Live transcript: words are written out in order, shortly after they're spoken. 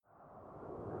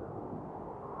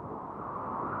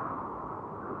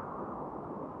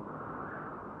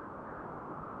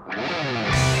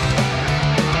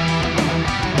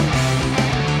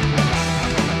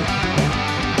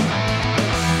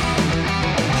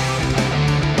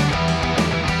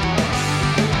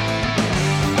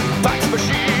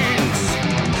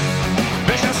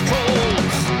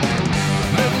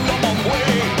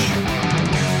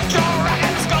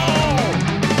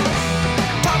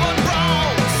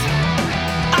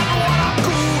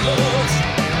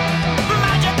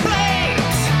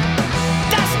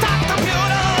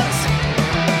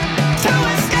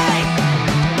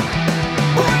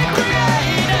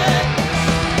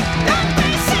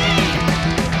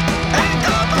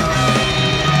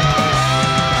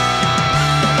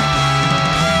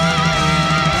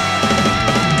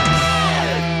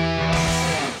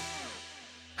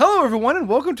and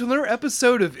welcome to another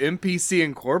episode of NPC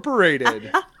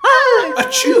Incorporated.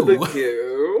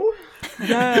 Achoo!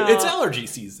 It's allergy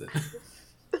season.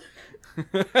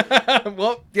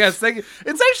 Well, yes, thank you.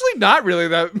 It's actually not really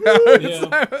that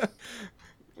bad.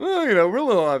 Well, you know, we're a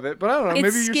little of it, but I don't know. It's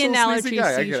Maybe you're skin still a allergy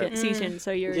guy. season, so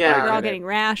you're Yeah. all getting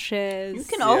rashes. You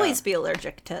can always be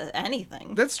allergic to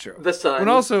anything. That's true. The sun. And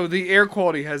also, the air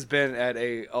quality has been at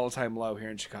a all-time low here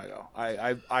in Chicago.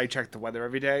 I check the weather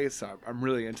every day, so I'm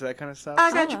really into that kind of stuff.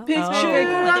 I got your picture.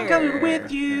 I'm coming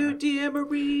with you, dear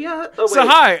Maria. Oh, So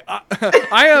hi,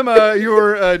 I am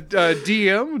your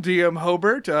DM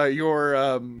Hobart,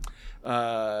 your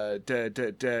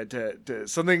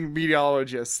something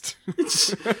meteorologist.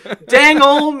 Dang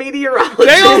old meteorologist.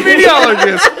 Dang old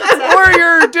meteorologist, or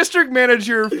your district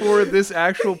manager for this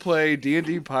actual play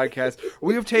D&D podcast.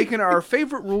 We have taken our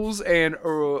favorite rules and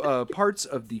parts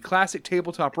of the classic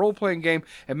tabletop role-playing game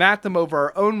and mapped them over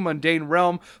our own mundane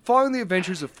realm, following the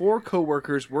adventures of four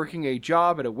co-workers working a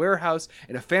job at a warehouse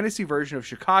in a fantasy version of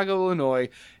Chicago, Illinois,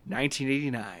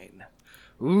 1989.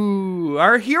 Ooh,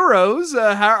 our heroes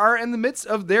are in the midst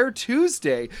of their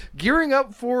Tuesday, gearing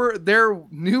up for their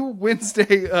new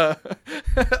Wednesday, a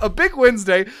big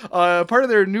Wednesday, part of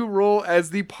their new role as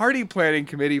the party planning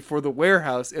committee for the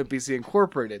Warehouse NPC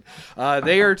Incorporated.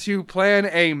 They are to plan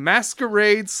a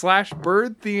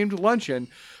masquerade/bird-themed luncheon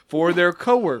for their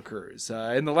coworkers.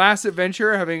 In the last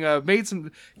adventure, having made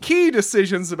some key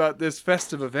decisions about this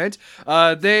festive event,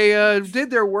 they did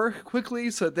their work quickly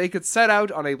so that they could set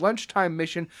out on a lunchtime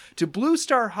mission to Blue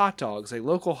Star Hot Dogs, a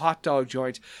local hot dog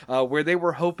joint, where they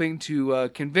were hoping to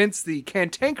convince the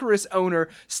cantankerous owner,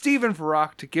 Stephen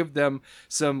Varrock, to give them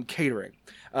some catering.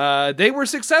 They were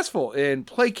successful in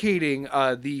placating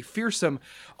the fearsome,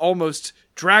 almost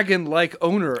dragon-like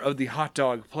owner of the hot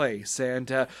dog place, and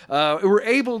were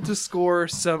able to score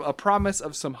a promise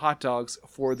of some hot dogs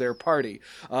for their party.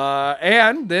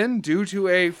 And then, due to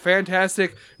a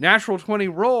fantastic natural 20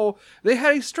 roll, they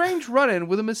had a strange run-in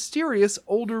with a mysterious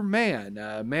older man,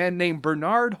 a man named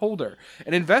Bernard Holder,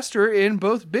 an investor in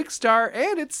both Big Star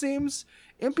and, it seems,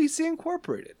 NPC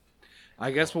Incorporated.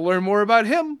 I guess we'll learn more about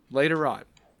him later on.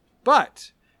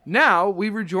 But now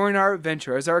we rejoin our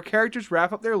adventure as our characters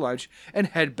wrap up their lunch and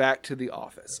head back to the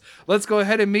office. Let's go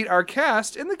ahead and meet our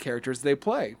cast and the characters they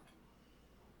play.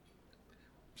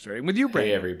 Starting with you,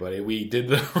 Brandon. Hey, everybody. We did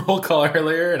the roll call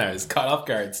earlier, and I was caught off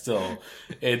guard still.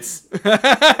 It's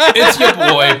your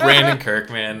boy, Brandon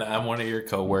Kirkman. I'm one of your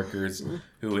coworkers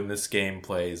who in this game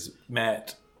plays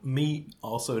Matt Meat,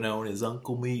 also known as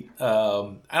Uncle Meat. I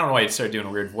don't know why I started doing a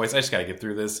weird voice. I just gotta get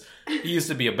through this. He used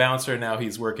to be a bouncer. Now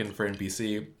he's working for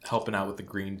NPC, helping out with the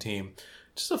green team.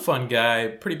 Just a fun guy.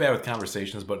 Pretty bad with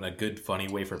conversations, but in a good, funny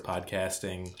way for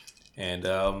podcasting. And,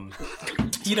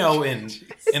 you know, in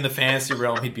the fantasy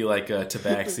realm, he'd be like a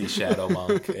Tabaxi Shadow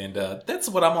Monk. And that's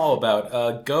what I'm all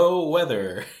about. Go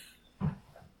weather.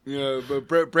 Yeah,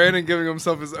 but Brandon giving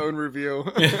himself his own review.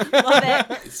 Love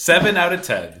it. 7 out of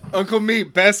 10. Uncle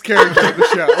Meat, best character of the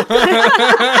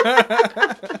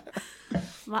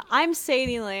show. I'm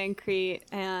Sadie Lancrete,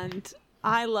 and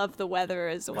I love the weather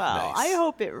as well. Nice. I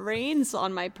hope it rains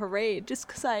on my parade, just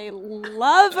because I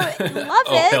love it.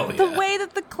 hell The yeah. way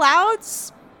that the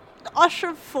clouds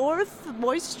usher forth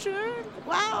moisture.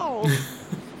 Wow.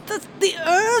 the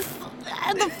earth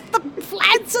and the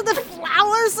plants and the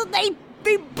flowers, and they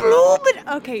bloom.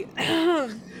 Okay.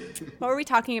 What were we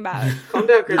talking about? Calm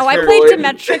down, Chris. I played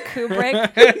Demetra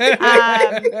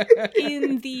Kubrick.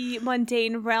 In the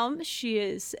mundane realm, she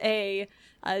is a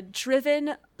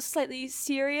driven, slightly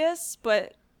serious,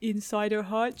 but inside her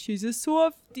heart, she's a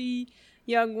softy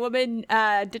young woman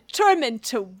determined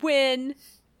to win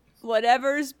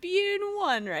whatever's being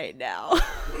won right now.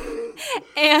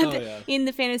 And in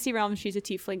the fantasy realm, she's a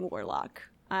tiefling warlock.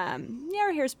 Yeah,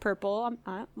 her hair's purple.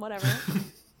 Whatever.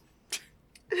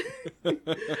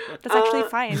 That's actually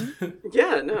fine.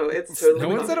 Yeah, no, it's totally No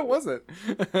one fine. said it wasn't.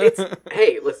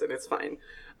 Hey, listen, it's fine.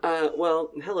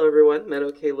 Well, hello everyone.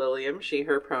 Meadow K. Lilium, she,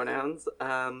 her pronouns.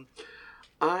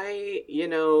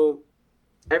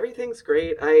 Everything's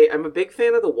great. I'm a big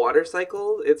fan of the water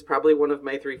cycle. It's probably one of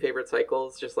my 3 favorite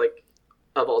cycles, just like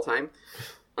of all time.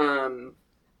 I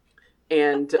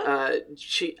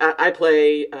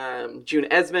play June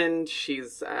Esmond.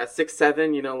 She's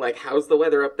 6'7", you know, like, how's the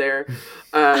weather up there?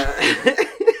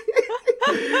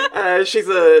 She's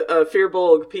a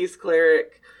Firbolg peace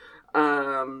cleric,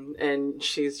 and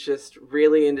she's just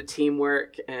really into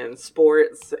teamwork and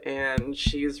sports, and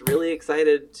she's really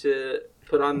excited to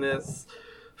put on this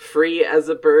free as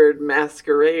a bird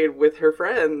masquerade with her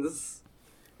friends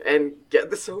and get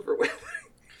this over with.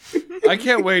 I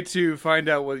can't wait to find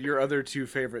out what your other 2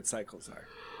 favorite cycles are.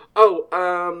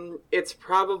 Oh, it's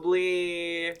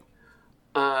probably,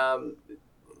 well,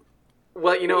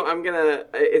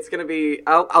 it's gonna be,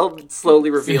 I'll slowly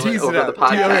reveal it Tease over it the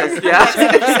out. podcast.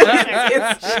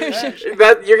 Yeah.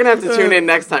 You're gonna have to tune in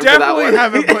next time for that one.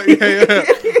 Definitely have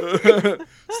it.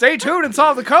 Stay tuned and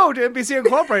solve the code to NBC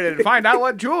Incorporated and find out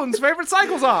what June's favorite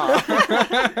cycles are.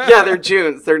 Yeah, they're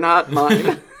June's. They're not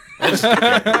mine.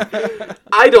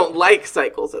 I don't like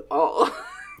cycles at all.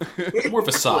 More of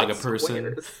a saga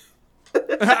person.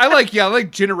 I like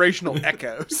generational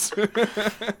echoes.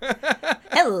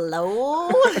 Hello,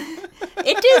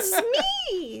 it is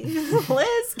me,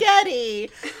 Liz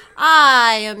Getty.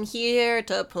 I am here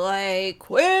to play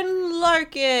Quinn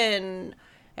Larkin,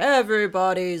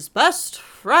 everybody's best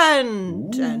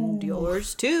friend, and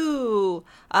yours too.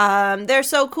 They're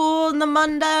so cool in the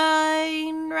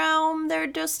mundane realm, they're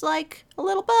just like a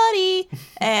little buddy.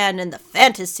 And in the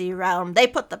fantasy realm, they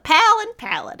put the pal in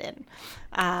paladin,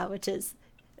 which is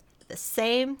the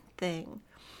same thing,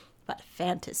 but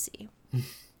fantasy.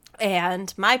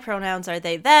 And my pronouns are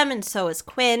they, them, and so is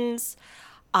Quinn's.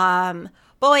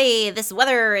 Boy, this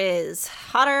weather is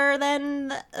hotter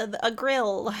than a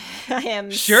grill. I am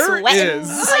Sure sweating is.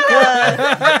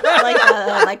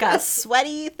 like a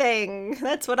sweaty thing.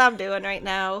 That's what I'm doing right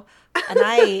now. And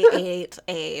I ate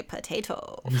a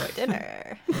potato for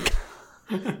dinner.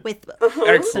 With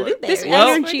Excellent. This blueberries for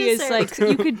energy is dessert. like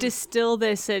you could distill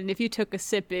this, and if you took a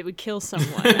sip, it would kill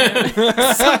someone.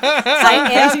 I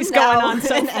am He's going now on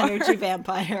so an far. energy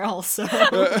vampire also. All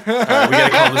right, we gotta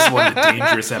call this one the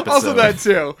dangerous episode. Also that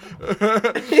too.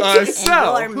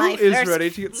 So, you're my who is first ready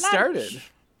to get started?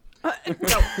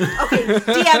 Okay,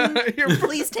 DM,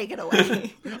 please take it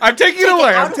away. I'm taking it Take it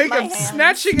away. out I'm of my hands.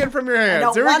 snatching it from your I hands.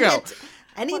 don't Here we want go. it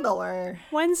anymore.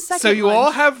 1 second. So you lunch.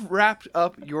 all have wrapped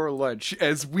up your lunch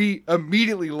as we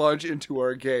immediately launch into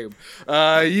our game.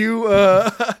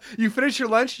 You finish your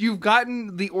lunch. You've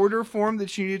gotten the order form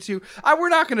that you needed to. We're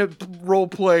not going to role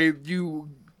play you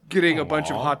getting a bunch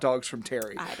of Aw. hot dogs from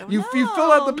Terry. I don't You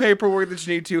fill out the know. paperwork that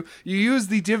you need to. You use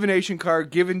the divination card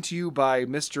given to you by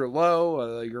Mr.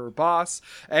 Lowe, your boss,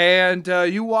 and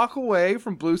you walk away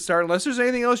from Blue Star unless there's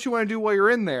anything else you want to do while you're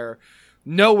in there,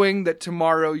 knowing that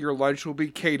tomorrow your lunch will be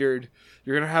catered.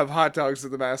 You're going to have hot dogs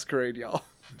at the masquerade, y'all.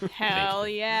 Hell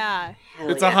yeah.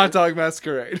 It's a hot dog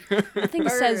masquerade. Nothing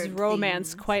says Bird romance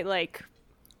things. quite like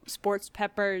sports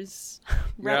peppers,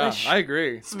 Yeah, relish. I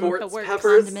agree. Sports The word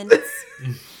peppers. Condiments.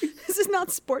 This is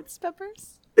not sports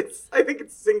peppers. I think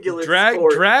it's singular. Drag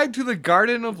sport. to the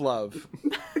Garden of Love.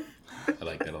 I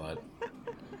like that a lot.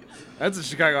 That's a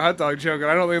Chicago hot dog joke, and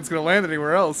I don't think it's going to land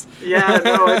anywhere else. Yeah,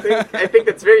 no, I think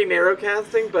that's very narrow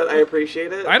casting, but I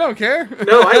appreciate it. I don't care.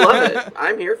 No, I love it.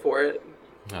 I'm here for it.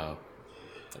 Oh.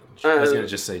 I was gonna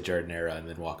just say Jardinera and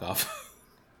then walk off.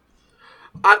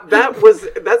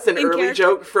 That's an In early character.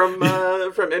 joke from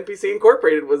NPC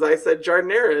Incorporated. Was I said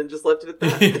Jardinera and just left it at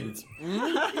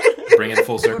that. Bring it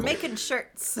full circle. We're making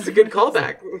shirts. It's a good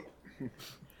callback.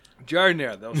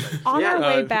 Jarnier, they'll say. On Yeah. our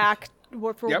way back, if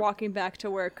we're Yep. walking back to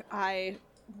work, I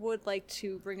would like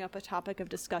to bring up a topic of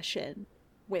discussion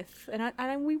with,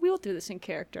 and we will do this in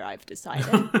character, I've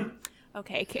decided.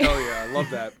 Okay. Oh yeah, I love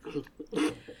that.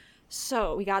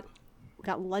 So we got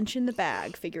lunch in the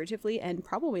bag, figuratively and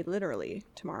probably literally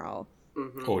tomorrow.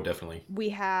 Oh, definitely. We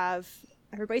have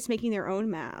everybody's making their own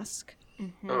mask.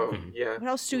 Oh yeah. What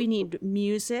else do we need?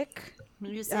 Music.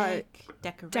 Music,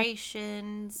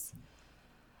 decorations.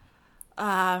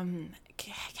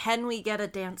 Can we get a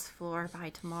dance floor by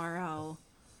tomorrow?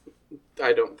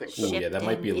 I don't think so. Ooh, yeah, that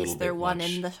might be a little Is there bit one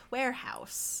much. in the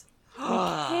warehouse?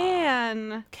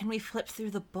 Can Can we flip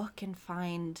through the book and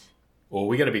find? Well,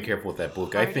 we got to be careful with that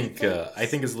book. I Party think things. I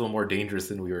think it's a little more dangerous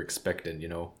than we were expecting. You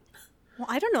know. well,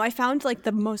 I don't know. I found like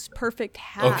the most perfect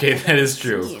hat. Okay, I've that ever is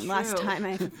true. seen last True. time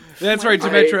I. That's right, I-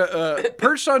 Demetra.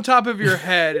 Perched on top of your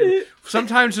head, and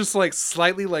sometimes just like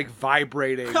slightly like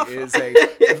vibrating, is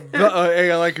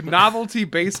a like novelty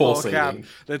baseball cap Pulsating.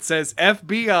 that says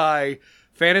FBI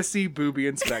Fantasy Booby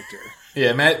Inspector.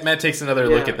 Yeah, Matt takes another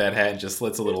look Yeah. at that hat and just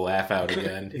lets a little laugh out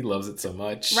again. He loves it so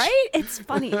much. Right? It's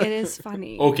funny. It is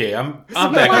funny. Okay, I'm People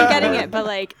back aren't on getting board. it, but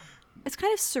like, it's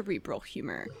kind of cerebral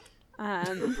humor.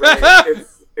 Right.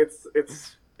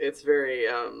 It's very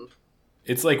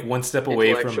It's like one step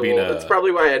away from intellectual. being a. That's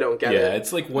probably why I don't get Yeah, it.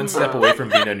 it's like one step away from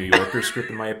being a New Yorker script,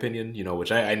 in my opinion. You know,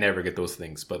 which I never get those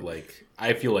things, but like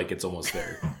I feel like it's almost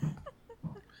there.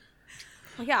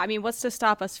 Well, yeah, I mean, what's to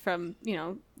stop us from,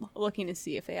 looking to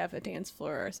see if they have a dance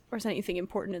floor or is anything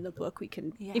important in the book we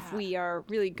can, if Yeah. we are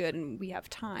really good and we have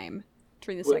time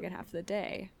during the Well- second half of the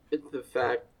day. It's the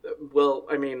fact that, well,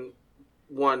 I mean,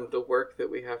 one, the work that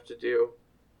we have to do,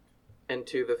 and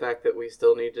two, the fact that we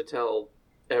still need to tell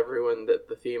everyone that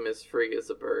the theme is free as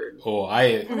a bird. Oh,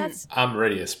 I'm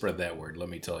ready to spread that word. Let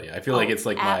me tell you, I feel like it's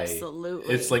like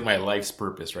absolutely. it's like my life's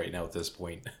purpose right now at this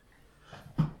point.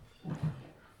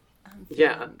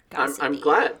 Yeah, I'm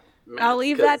glad. Matt, I'll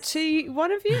leave that to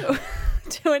one of you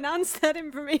to announce that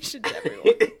information to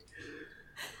everyone.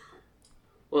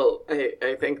 Well,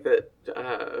 I think that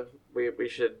we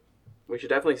should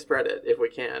definitely spread it if we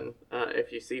can.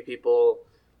 If you see people,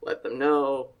 let them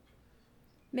know.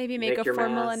 Maybe make a your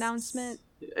formal masks. announcement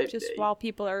just while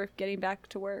people are getting back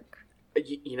to work.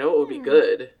 You know, it would be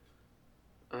good.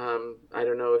 I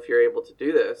don't know if you're able to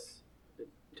do this,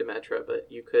 Demetra, but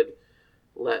you could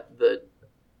let the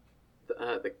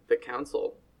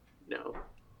council know,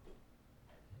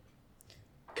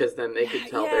 because then they could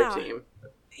tell their team.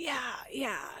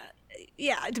 Yeah.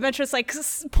 Demetra's like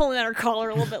pulling at her collar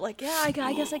a little bit, like, yeah, I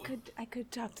guess I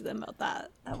could talk to them about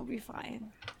that. That would be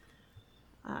fine.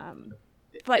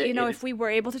 But if we were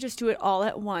able to just do it all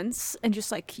at once and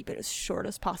just like keep it as short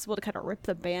as possible to kind of rip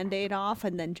the Band-Aid off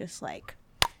and then just like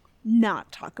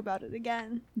not talk about it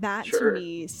again, that to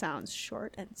me sounds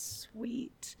short and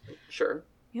sweet. Sure.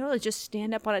 Just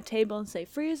stand up on a table and say,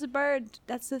 free as a bird,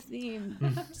 that's the theme.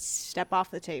 Step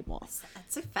off the table.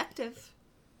 That's effective.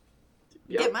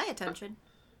 Yep. Get my attention.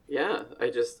 Yeah,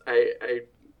 I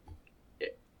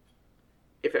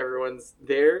if everyone's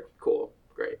there, cool,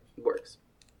 great, works.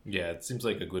 Yeah, it seems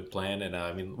like a good plan. And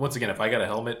I mean, once again, if I got a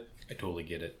helmet, I totally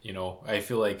get it. I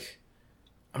feel like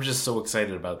I'm just so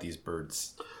excited about these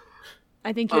birds.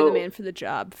 I think you're the man for the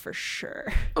job for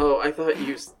sure. Oh, I thought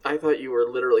you were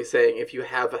literally saying if you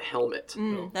have a helmet.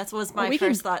 That was my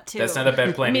first thought too. That's not a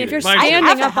bad plan. I mean, either. if you're standing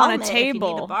up on a helmet if you need to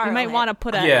table, borrow you might it. want to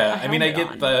put a Yeah, a I mean, I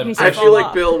helmet get on in the- case I you feel fall like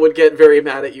off. Bill would get very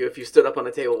mad at you if you stood up on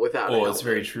a table without a Oh, helmet. it's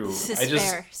very true. This I is just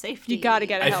fair. Safety. You gotta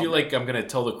get a I helmet. feel like I'm gonna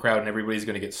tell the crowd, and everybody's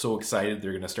gonna get so excited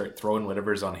they're gonna start throwing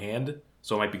whatever's on hand.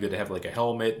 So it might be good to have like a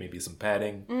helmet, maybe some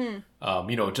padding.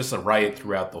 Just a riot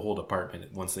throughout the whole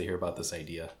department once they hear about this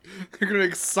idea. You're gonna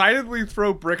excitedly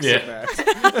throw bricks Yeah. at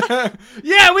that.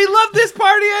 Yeah, we love this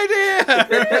party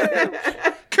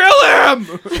idea. Kill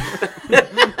him.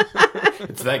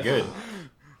 It's that good.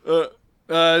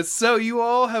 So you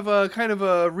all have kind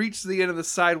of reached the end of the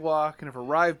sidewalk and have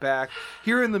arrived back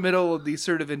here in the middle of the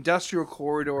sort of industrial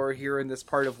corridor here in this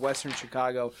part of Western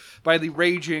Chicago by the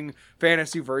raging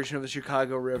fantasy version of the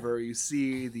Chicago River. You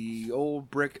see the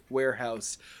old brick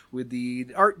warehouse with the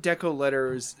Art Deco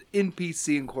letters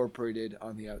NPC Incorporated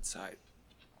on the outside.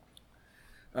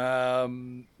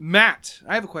 Matt,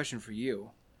 I have a question for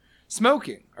you.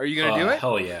 Smoking. Are you going to do it?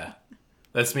 Hell yeah.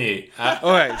 That's me.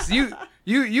 Okay, so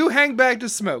you hang back to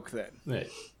smoke then.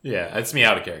 Yeah, that's me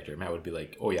out of character. Matt would be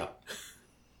like, oh yeah.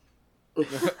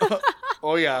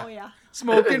 Oh yeah. Oh, yeah.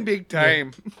 Smoking big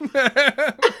time.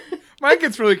 Mine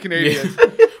gets really Canadian.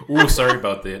 Ooh, sorry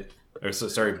about that. Or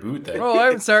sorry, boot that. Oh,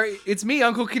 I'm sorry. It's me,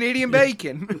 Uncle Canadian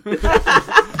Bacon.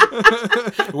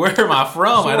 Where am I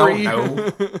from? Sorry. I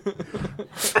don't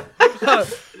know.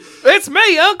 It's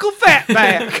me, Uncle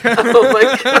Fatback. Oh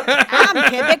my god.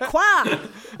 I'm Quebecois.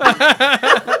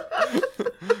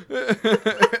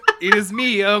 It is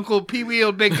me, Uncle Pee-wee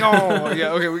Bacon.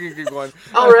 Yeah, okay, we can keep going.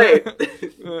 All right.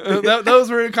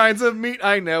 Those were the kinds of meat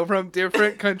I know from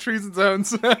different countries and zones.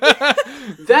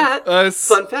 That,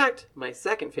 fun fact, my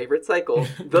second favorite cycle.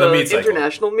 The meat cycle.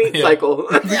 International Meat Yeah. Cycle.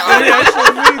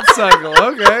 International meat cycle.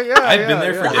 Okay, yeah. I've been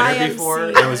there for dinner IMC. before.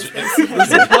 It was. The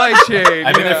supply chain.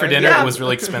 I've been there for dinner. Yeah. It was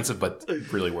really expensive, but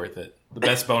really worth it. The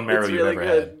best bone marrow It's you've really ever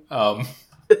good. had.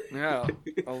 Yeah,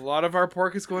 a lot of our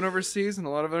pork is going overseas, and a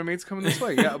lot of our meat's coming this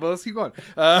way. Yeah, but let's keep going.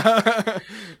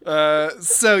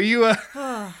 So you,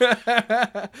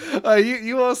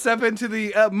 you all step into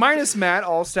the minus Matt.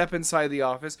 All step inside the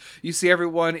office. You see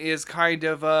everyone is kind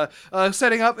of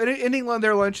setting up and ending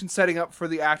their lunch and setting up for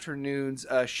the afternoon's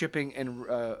shipping and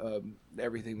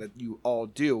everything that you all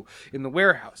do in the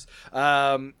warehouse.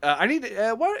 I need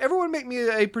why don't everyone make me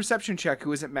a perception check.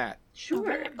 Who isn't Matt?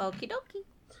 Sure. Okie dokie.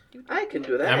 I can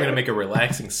do that. I'm gonna make a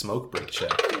relaxing smoke break check.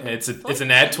 It's a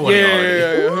nat 20 Yeah, already.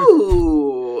 yeah, yeah.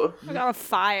 Ooh. I got a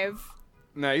 5.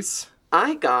 Nice,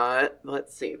 I got,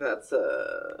 let's see, that's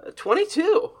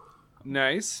 22.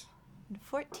 nice.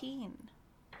 14.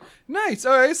 Nice.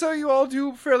 All right, so you all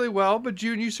do fairly well, but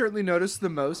June, you certainly notice the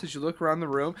most as you look around the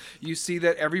room. You see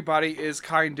that everybody is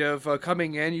kind of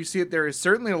coming in. You see that there is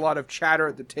certainly a lot of chatter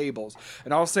at the tables.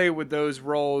 And I'll say with those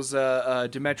roles,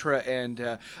 Demetra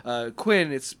and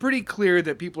Quinn, it's pretty clear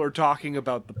that people are talking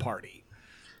about the party.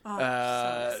 Oh,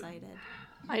 so excited.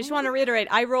 I just want to reiterate,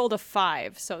 I rolled a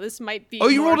 5, so this might be. Oh,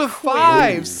 you more rolled a Quinn.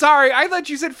 5. Sorry, I thought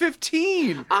you said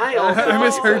 15. I also I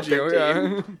misheard said you.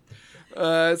 15.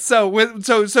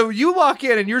 So you walk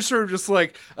in and you're sort of just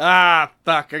like, fuck,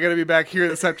 I gotta be back here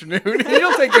this afternoon. You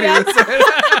don't take any of this.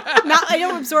 I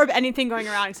don't absorb anything going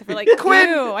around except for like, Quinn,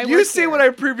 I you work see here. what I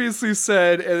previously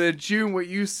said, and then June, what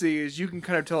you see is you can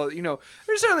kind of tell,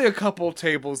 there's certainly a couple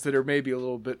tables that are maybe a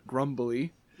little bit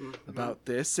grumbly about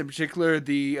this. In particular,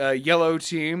 the yellow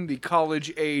team, the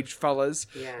college-age fellas,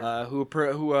 who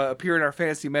appear in our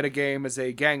fantasy metagame as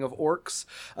a gang of orcs,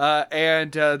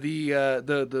 and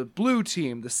the blue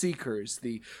team, the Seekers,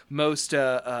 the most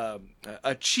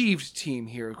achieved team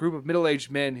here, a group of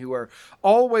middle-aged men who are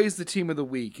always the team of the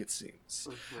week, it seems.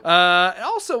 And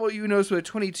also, what you notice with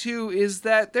 22 is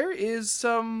that there is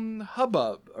some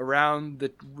hubbub around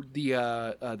the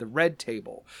red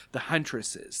table, the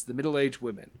huntresses, the middle-aged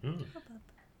women.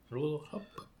 A little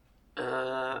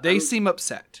hub. They seem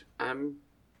upset. I'm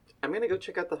gonna go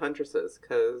check out the huntresses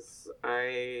because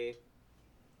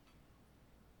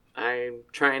I'm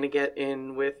trying to get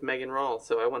in with Megan Rawl,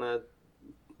 so I want to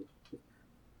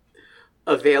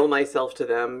avail myself to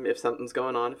them if something's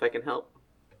going on, if I can help.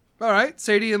 All right,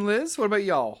 Sadie and Liz, what about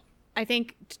y'all? I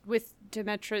think with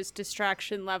Demetra's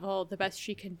distraction level, the best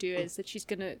she can do is that she's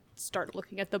going to start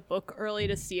looking at the book early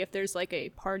to see if there's like a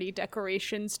party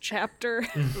decorations chapter.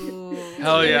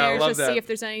 Hell yeah, I love just that. see if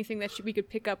there's anything that we could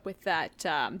pick up with that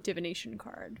divination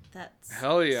card. That's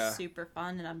Hell yeah. super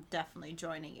fun, and I'm definitely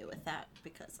joining you with that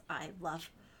because I love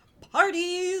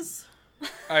parties.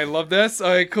 I love this. All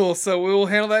right, cool. So we will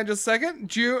handle that in just a second.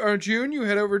 June, you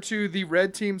head over to the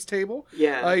red team's table.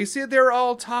 Yeah. You see that they're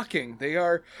all talking.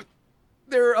 They're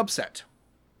upset.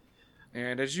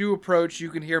 And as you approach, you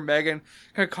can hear Megan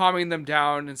kind of calming them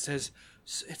down and says,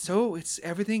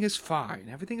 everything is fine.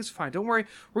 Everything is fine. Don't worry.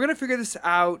 We're going to figure this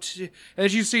out. And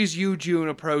as she sees you, June,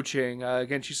 approaching,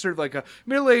 again, she's sort of like a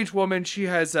middle-aged woman. She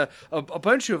has a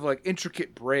bunch of like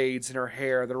intricate braids in her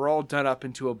hair that are all done up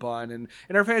into a bun. And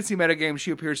in our fantasy metagame,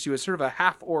 she appears to you as sort of a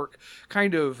half-orc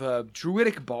kind of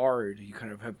druidic bard you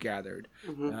kind of have gathered.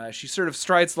 She sort of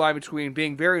strides the line between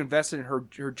being very invested in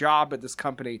her job at this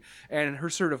company and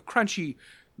her sort of crunchy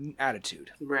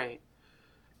attitude. Right.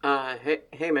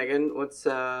 Hey, Megan, what's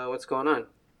going on?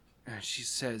 And she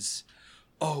says,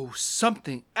 "Oh,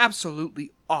 something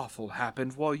absolutely awful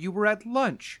happened while you were at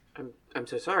lunch." I'm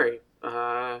so sorry.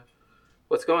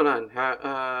 What's going on?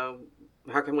 How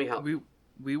can we help?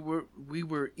 We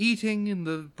were eating in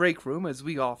the break room as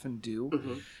we often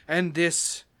do, and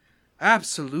this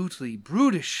absolutely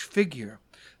brutish figure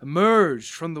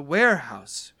emerged from the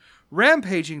warehouse,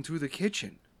 rampaging through the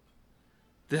kitchen.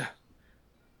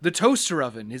 The toaster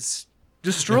oven is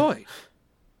destroyed.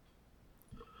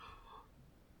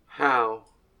 How?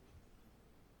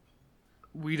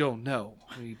 We don't know.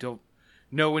 We don't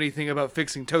know anything about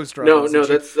fixing toaster No, ovens. no, And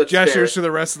she that's gestures fair. to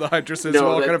the rest of the huntresses No, who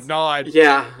all kind that's- of nod.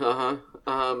 Yeah.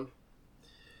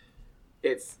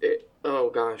 Oh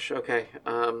gosh. Okay.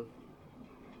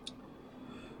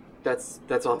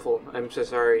 That's awful. I'm so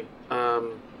sorry.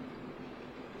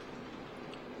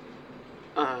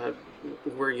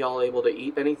 Were y'all able to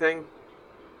eat anything?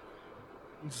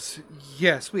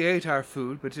 Yes, we ate our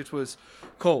food, but it was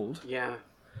cold, Yeah.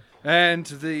 and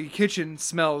the kitchen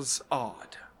smells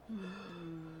odd.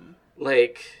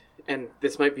 Like, and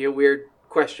this might be a weird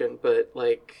question, but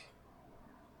like,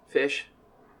 fish?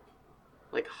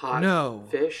 Like hot No.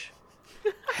 fish?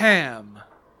 Ham.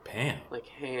 Pam. Like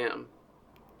ham.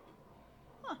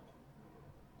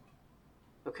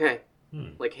 Okay.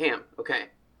 Like ham. Okay.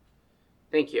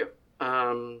 Thank you.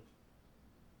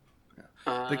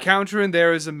 The counter in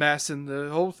there is a mess, and the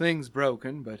whole thing's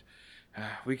broken, but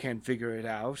we can't figure it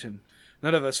out, and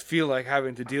none of us feel like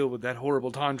having to deal with that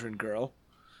horrible Tondran girl.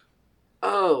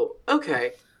 Oh,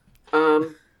 okay.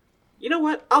 You know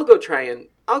what? I'll go try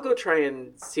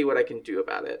and see what I can do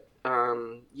about it.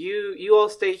 You all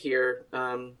stay here.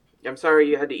 I'm sorry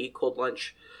you had to eat cold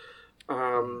lunch.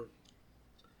 I'll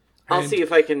And- see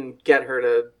if I can get her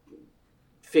to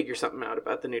figure something out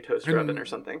about the new toaster oven or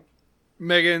something.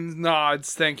 Megan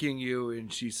nods, thanking you,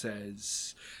 and she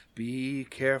says, "Be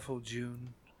careful,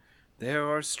 June. There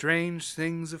are strange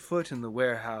things afoot in the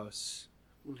warehouse.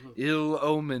 Ill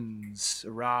omens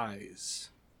arise."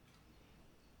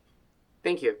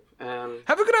 Thank you.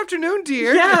 Have a good afternoon,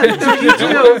 dear. Yeah, no, you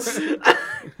too.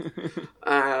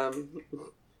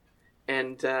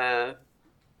 And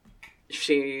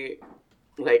she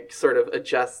like sort of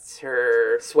adjusts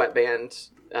her sweatband,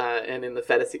 and in the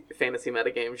fantasy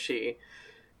metagame, she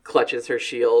clutches her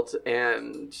shield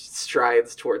and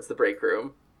strides towards the break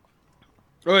room.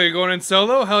 Oh, you're going in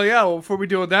solo? Hell yeah! Well, before we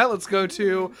deal with that, let's go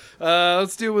to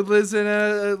let's deal with Liz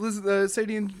and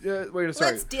Sadie and wait.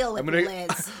 Sorry, Let's deal with I'm gonna-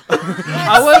 Liz.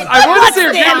 I want to say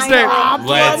your game's name.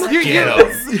 Let's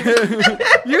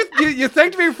get him. You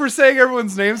thanked me for saying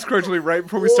everyone's names correctly right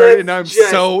before we started, and now I'm Let's just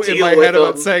so in my deal with head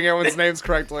about them. saying everyone's names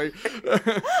correctly.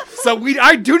 So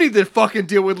I do need to fucking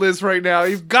deal with Liz right now.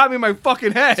 You've got me in my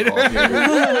fucking head.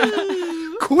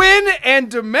 Quinn and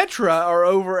Demetra are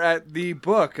over at the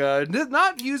book,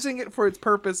 not using it for its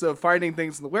purpose of finding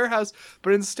things in the warehouse,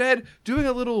 but instead doing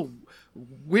a little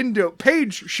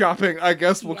page shopping, I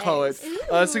guess we'll call it.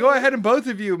 So go ahead and both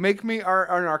of you make me an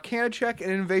Arcana check and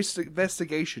an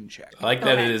investigation check. I like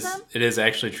that it is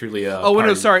actually truly a. Oh, no,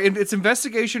 party. sorry. It's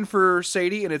investigation for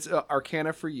Sadie and it's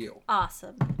Arcana for you.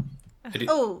 Awesome. do-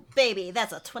 Oh, baby,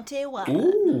 that's a 21.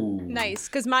 Ooh. Nice,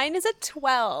 because mine is a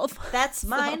 12. That's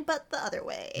mine, but the other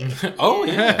way. Oh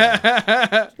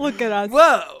yeah. Look at us.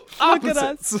 Whoa! Look at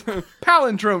Opposites.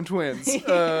 Palindrome twins.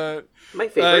 My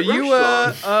favorite You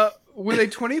rush with a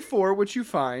 24, what you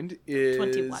find is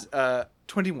 21.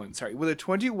 21. Sorry, with a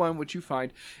 21, what you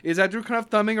find is after kind of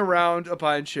thumbing around a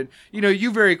bunch, and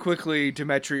you very quickly,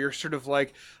 Demetri, you're sort of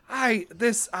like, I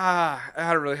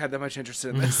don't really have that much interest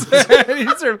in this.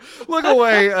 You sort of look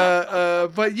away,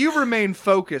 but you remain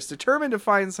focused, determined to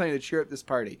find something to cheer up this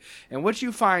party. And what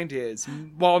you find is,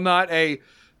 while not a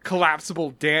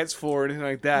collapsible dance floor or anything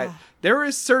like that, there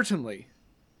is certainly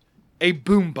a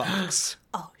boombox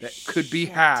Oh, that could be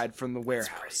had from the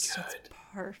warehouse.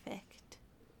 perfect.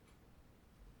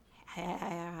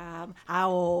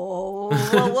 Ow.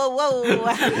 Whoa, whoa,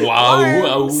 whoa.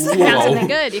 Wow. Arms. You found something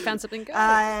good. You found something good.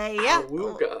 Yeah.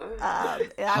 Awooga. I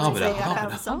would say I Homina.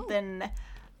 have something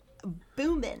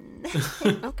booming.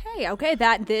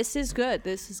 Okay. This is good.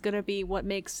 This is gonna be what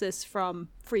makes this from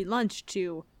free lunch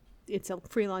to it's a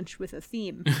free lunch with a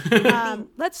theme.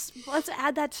 Let's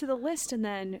add that to the list, and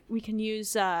then we can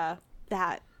use that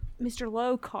Mr.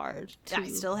 Lowe card. I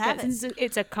still have it.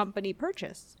 It's a company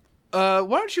purchase. Why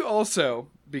don't you also,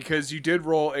 because you did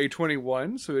roll a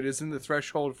 21, so it is in the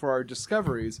threshold for our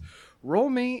discoveries, roll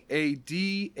me a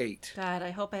D8. God,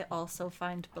 I hope I also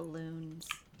find balloons.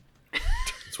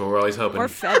 That's what we're always hoping. Or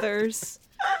feathers.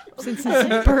 Since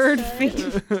it's bird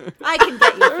feet. I can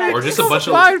get you back. Or just a bunch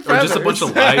of Fine live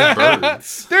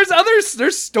birds.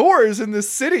 There's stores in this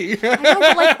city. I know,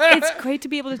 but it's great to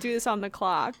be able to do this on the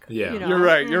clock. Yeah. You're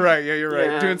right. Yeah, you're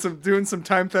right. Yeah. Doing some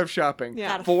time theft shopping. Yeah.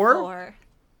 Got a 4? Four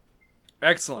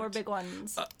Excellent. big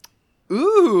ones.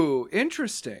 Ooh,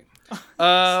 interesting.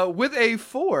 With a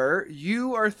 4,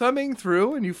 you are thumbing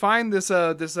through and you find this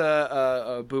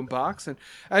boom box, and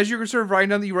as you're sort of writing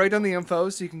down you write down the info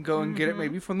so you can go and get it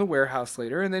maybe from the warehouse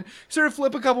later, and then sort of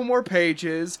flip a couple more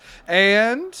pages,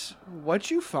 and what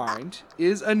you find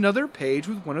is another page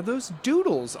with one of those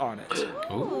doodles on it.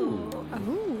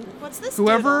 What's this?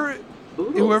 Whoever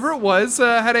Oodles. it was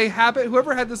had a habit.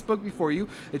 Whoever had this book before you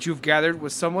that you've gathered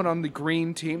was someone on the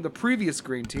green team, the previous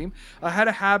green team, had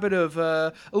a habit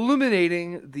of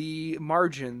illuminating the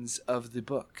margins of the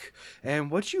book. And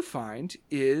what you find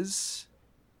is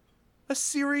a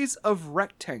series of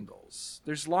rectangles.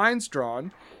 There's lines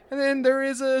drawn, and then there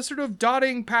is a sort of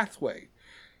dotting pathway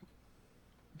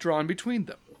drawn between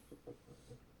them.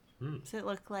 Does it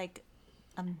look like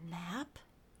a map?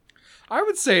 I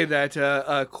would say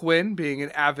that Quinn, being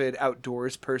an avid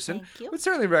outdoors person, Thank you. would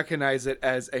certainly recognize it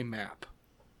as a map.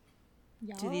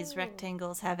 Do these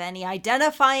rectangles have any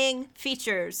identifying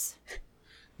features?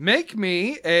 Make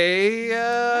me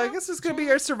I guess it's going to be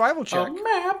a survival check.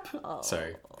 Map.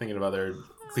 Sorry, thinking of other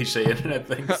cliche internet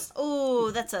things.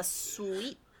 Ooh, that's a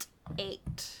sweet 8.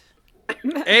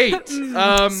 8.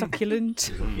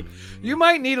 Succulent. You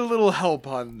might need a little help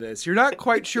on this. You're not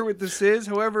quite sure what this is.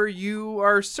 However, you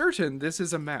are certain this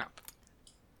is a map.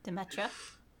 Demetra,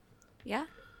 Yeah.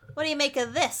 what do you make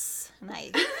of this? And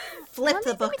I flip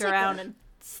the book around and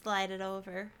slide it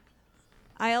over.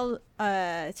 I'll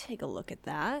take a look at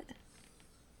that.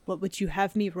 What would you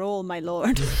have me roll, my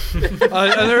lord?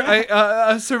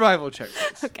 A survival check,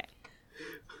 please. Okay.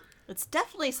 It's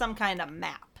definitely some kind of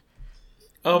map.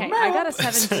 Okay, I got a Sorry,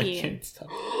 I 17. can't stop.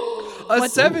 A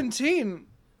 17.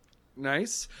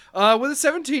 Nice. With a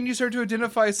 17, you start to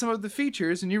identify some of the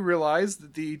features, and you realize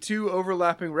that the two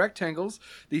overlapping rectangles,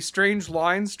 the strange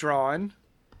lines drawn,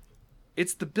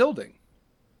 it's the building.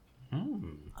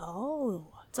 Oh,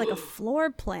 it's like a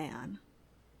floor plan.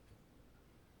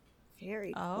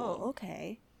 Very cool.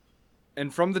 Okay.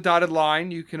 And from the dotted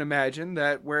line, you can imagine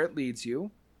that where it leads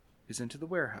you is into the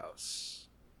warehouse.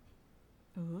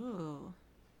 Ooh.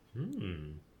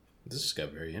 This just got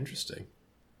very interesting.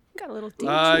 Got a little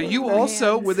dainty You with my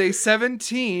also, hands. with a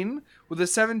 17,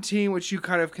 which you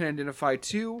kind of can identify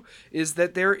too, is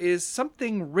that there is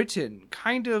something written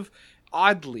kind of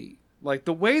oddly. Like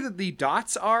the way that the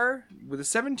dots are, with a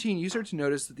 17, you start to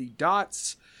notice that the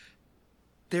dots,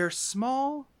 they're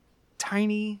small,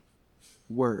 tiny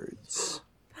words.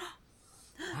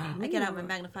 I get out my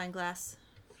magnifying glass.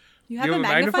 You have You a have a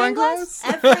magnifying glass?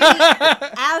 Every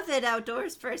avid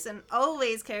outdoors person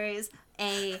always carries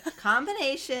a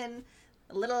combination,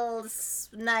 little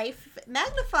knife,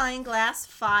 magnifying glass,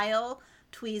 file,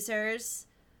 tweezers,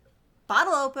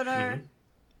 bottle opener.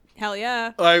 Hell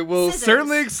yeah. I will Scissors.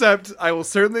 certainly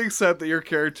accept that your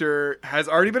character has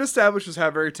already been established as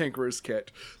having a tinkerer's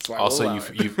kit. So I will Also, allow you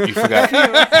it. you forgot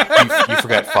you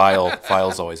forgot file.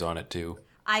 File's always on it too.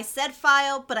 I said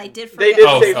file, but I did They forget. did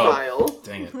Oh, say oh. file.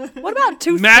 Dang it! What about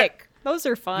toothpick? Matt- Those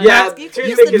are fun. Yeah, you toothpick can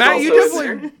use the is Matt, also you in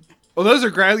definitely. there. Oh, those are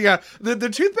great. Yeah, the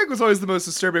toothpick was always the most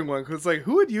disturbing one because it's like,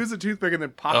 who would use a toothpick and then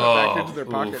pop it back into their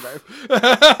pocket oof. knife?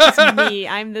 It's me.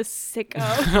 I'm the sicko.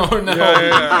 Oh no!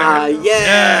 Ah,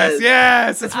 yes.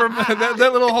 Yes, it's for that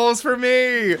little hole's for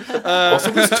me.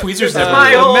 Also, those tweezers never.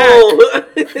 My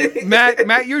really- hole.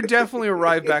 Matt, you definitely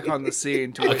arrived back on the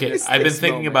scene. To Okay, witness I've been this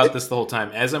thinking moment. about this the whole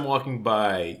time. As I'm walking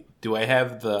by, do I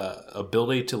have the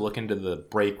ability to look into the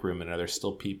break room, and are there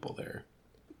still people there?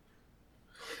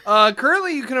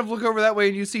 Currently, you kind of look over that way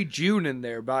and you see June in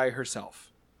there by herself.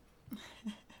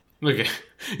 Okay,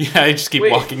 yeah, I just keep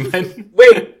Wait. walking then.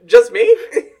 Wait, just me?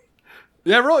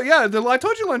 Yeah, roll. Yeah, I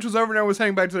told you lunch was over and I was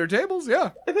heading back to their tables.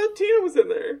 Yeah, I thought Tina was in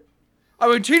there. I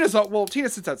mean Tina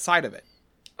sits outside of it.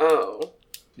 Oh,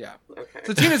 Yeah, okay.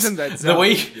 so Tina's in that The zone.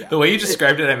 way Yeah. the way you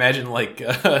described it, I imagine like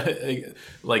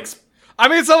I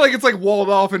mean, it's not like it's like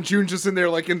walled off and June's just in there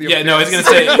like in the yeah. No, I was abyss.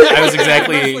 gonna say I was Mostly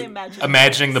exactly imagining.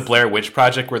 imagining the Blair Witch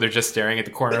Project where they're just staring at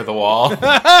the corner of the wall.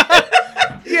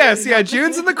 Yes, yeah,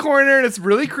 June's in the corner and it's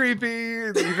really creepy,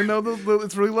 even though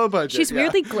it's really low budget. She's yeah.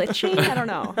 weirdly glitchy. I don't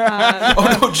know.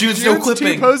 Oh no, June's still June's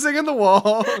clipping. T-posing in the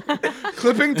wall,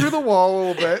 clipping through the wall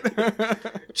a little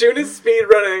bit. June is speed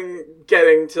running,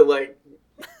 getting to like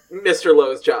Mr.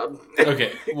 Lowe's job.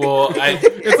 Okay, well,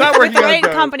 It's not With working the out. right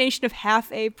though. combination of half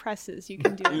A presses, you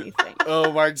can do anything.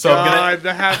 Oh my So I'm god, gonna-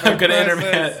 the half I'm gonna enter.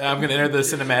 process. I'm gonna enter the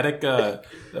cinematic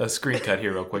screen cut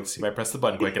here real quick. See if I press the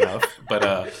button quick enough.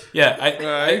 But yeah,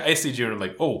 I see June. I'm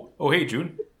like, oh, hey,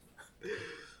 June.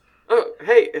 Oh,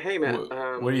 hey, Matt.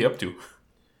 What are you up to?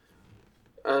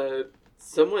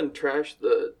 Someone trashed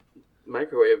the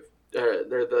microwave.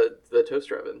 They're the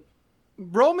toaster oven.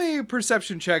 Roll me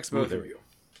perception checks, Ooh, both there of we you. go.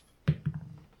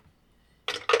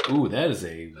 Ooh, that is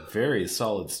a very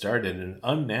solid start and an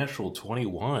unnatural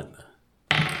 21.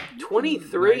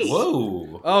 23.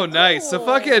 Whoa. Oh, nice. So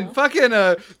fucking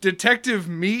Detective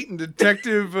Meat and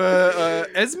Detective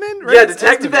Esmond, right? Yeah, It's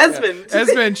Detective Esmond. Yeah.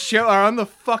 Esmond are on the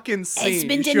fucking scene.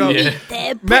 Esmond You show and up- Yeah. Meat,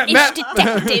 they're Matt- British Matt-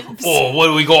 detectives. Oh, what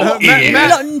do we got Matt- here? Matt-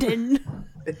 London.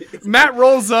 Matt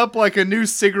rolls up like a new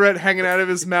cigarette hanging out of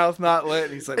his mouth, not lit,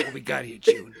 and he's like, "What we got here,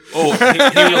 June?" Oh, hey,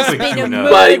 real quick, Been a June.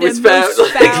 Body was murder found.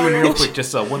 most Like, June, real foul. quick,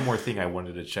 just one more thing I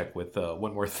wanted to check with.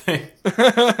 One more thing.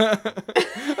 That's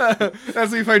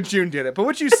when you find June did it. But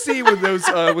what you see with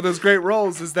those great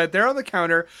rolls is that there on the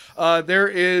counter, there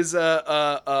is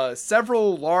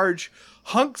several large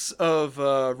hunks of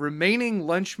remaining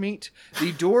lunch meat.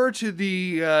 The door to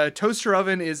the toaster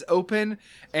oven is open,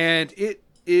 and it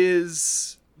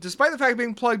is, despite the fact of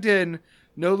being plugged in,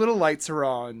 no little lights are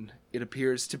on. It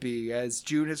appears to be, as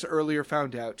June has earlier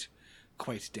found out,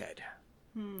 quite dead.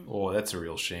 Oh, that's a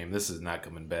real shame. This is not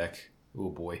coming back. Oh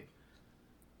boy.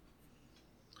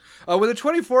 With a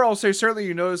 24, I'll say certainly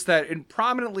you notice that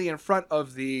prominently in front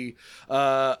of the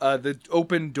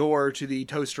open door to the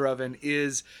toaster oven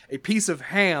is a piece of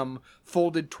ham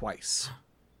folded twice.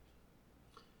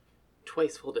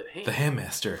 Twice folded ham. The Ham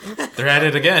Master. They're at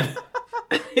it again.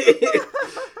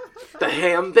 The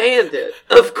ham bandit.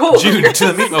 Of course. June to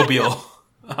the Meatmobile.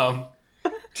 I'm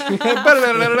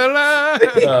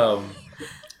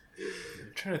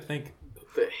trying to think.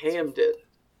 The ham did.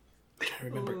 I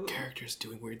remember characters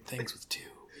doing weird things with 2.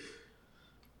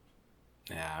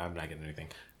 Nah, I'm not getting anything.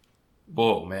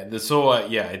 Whoa, man. So,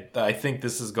 yeah, I think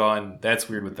this is gone. That's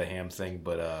weird with the ham thing,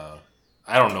 but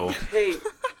I don't know. Hey,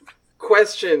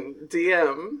 question,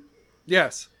 DM.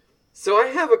 Yes. So I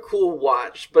have a cool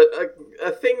watch, but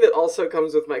a thing that also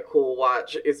comes with my cool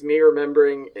watch is me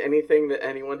remembering anything that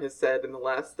anyone has said in the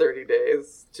last 30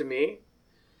 days to me.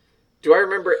 Do I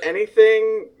remember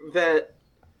anything that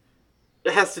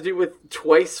has to do with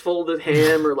twice folded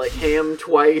ham or like ham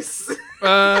twice?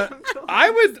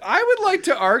 I would like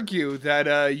to argue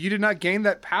that you did not gain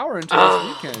that power until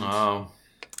this weekend. Oh.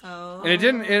 Oh. And it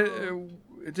didn't.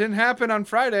 it didn't happen on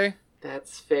Friday.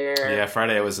 That's fair. Yeah,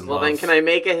 Friday I was in Well, love. then can I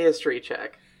make a history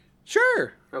check?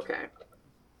 Sure. Okay.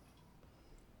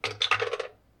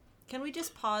 Can we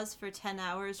just pause for 10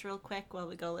 hours real quick while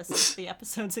we go listen to the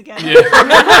episodes again? Yeah.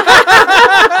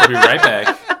 I'll be right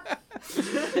back.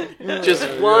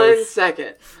 Just 1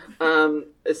 second. So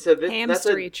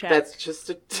Hamstry check. That's just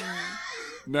a.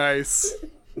 Nice.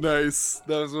 Nice.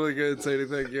 That was really good, Sadie.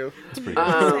 Thank you.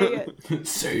 Say it.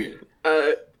 Say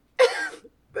it.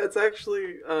 That's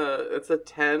actually it's a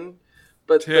 10,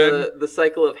 but 10. the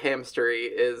cycle of hamstery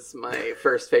is my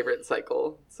first favorite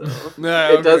cycle. So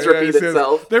No, it does okay, repeat yes.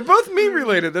 itself. They're both meat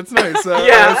related. That's nice.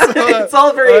 Yeah, it's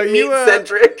all very you, meat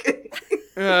centric.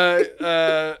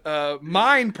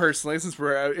 Mine personally, since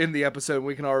we're in the episode and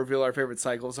we can all reveal our favorite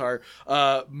cycles, are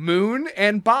moon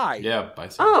and bi. Yeah,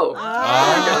 bicycle.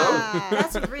 Oh,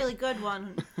 That's a really good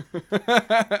one.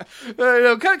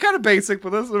 Kind of basic,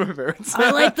 but those are my favorites.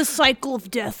 I like the cycle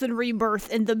of death and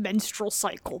rebirth and the menstrual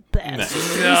cycle best. Nice.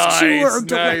 These two are Nice.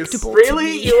 delectable to really?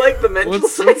 me. You like the mental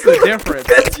What's cycle? the difference?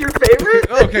 That's your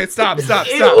favorite? Okay, stop.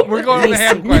 Ew. We're going on the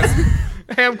ham quest.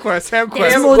 Ham quest.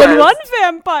 There's Ham more than quest. one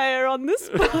vampire on this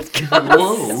podcast.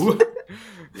 Whoa.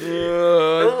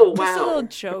 Oh, Just a little wow.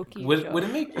 jokey. Would joke.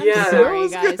 it make Yeah. Sorry,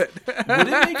 guys. would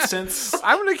it make sense?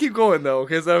 I'm gonna keep going though,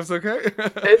 because that's okay.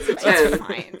 It's a 10.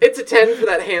 fine. It's a 10 for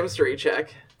that hamstry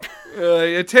check.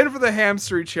 A 10 for the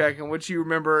hamstry check, and what you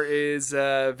remember is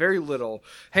very little.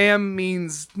 Ham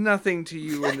means nothing to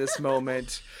you in this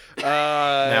moment.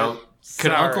 Now,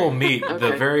 could sorry. Uncle Meat, the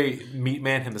Okay. very meat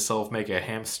man himself, make a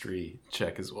hamstry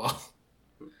check as well?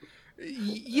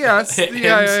 Yes, Hamstry.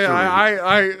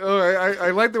 I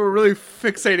like that we're really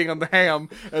fixating on the ham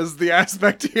as the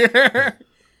aspect here.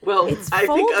 Well, It's I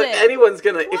think folded anyone's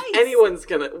gonna. twice. If anyone's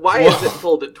gonna, why is it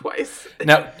folded twice?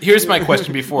 Now, here's my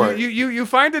question before. You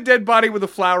find a dead body with a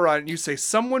flower on it, and you say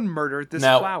someone murdered this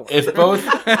Now, flower. if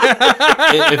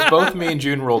both me and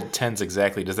June rolled 10s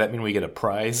exactly, does that mean we get a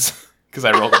prize? Because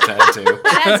I rolled a 10 too.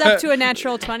 That adds up to a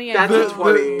natural 20. I That's think.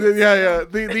 a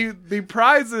 20. The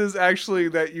prize is actually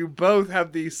that you both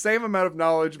have the same amount of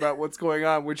knowledge about what's going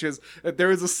on, which is that there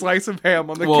is a slice of ham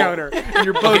on the Well, counter, and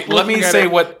you're both okay, let me looking at say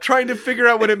it, what- trying to figure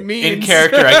out what it means. In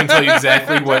character, I can tell you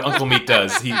exactly what Uncle Meat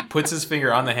does. He puts his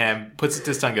finger on the ham, puts it to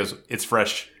his tongue, goes, "It's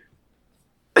fresh."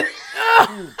 Is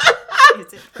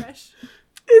it fresh?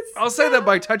 I'll say that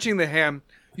by touching the ham,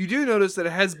 you do notice that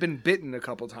it has been bitten a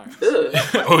couple times.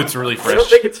 Oh, it's really I don't fresh.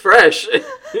 think it's fresh.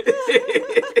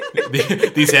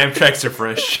 These ham tracks are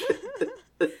fresh.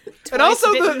 And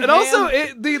also, bitten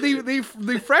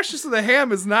the freshness of the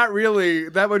ham is not really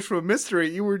that much of a mystery.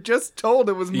 You were just told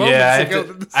it was moments Yeah, ago.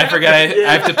 that this I forgot. happened.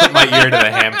 I have to put my ear to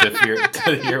the ham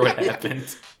to hear what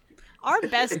happened. Our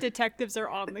best detectives are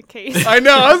on the case. I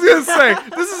know. I was gonna say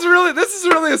this is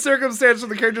really a circumstance where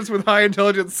the characters with high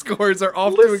intelligence scores are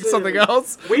off doing Listen, something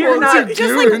else. we are while not two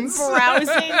Just like goons.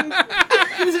 browsing.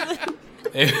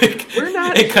 We're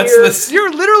not It cuts here- this.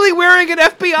 You're literally wearing an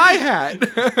FBI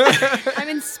hat. I'm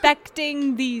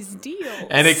inspecting these deals.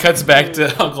 And it cuts back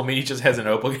to Uncle Meat. He just has a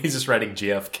notebook. He's just writing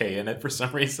JFK in it for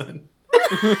some reason.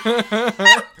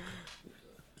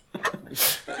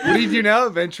 What do you do now,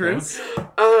 adventurers?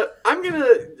 I'm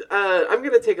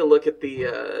gonna take a look at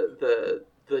the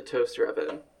toaster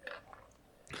oven.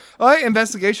 All right,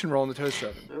 investigation roll in the toaster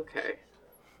oven. Okay.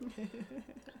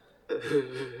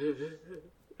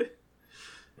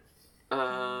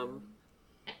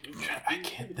 I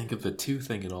can't think of the two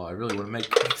thing at all. I really want to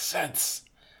make sense.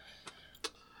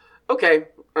 Okay.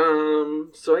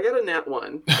 So I got a nat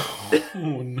 1.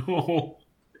 Oh no.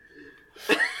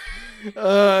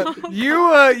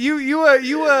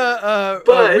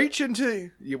 But- reach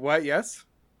into you. What? Yes.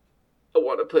 I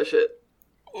want to push it,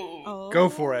 Go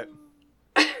for it.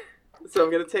 so I'm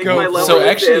gonna take Go. my level So of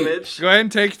actually- damage. Go ahead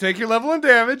and take your level and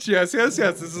damage. Yes. This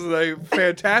is a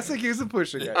fantastic use of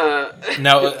pushing it.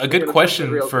 Now, a good gonna push question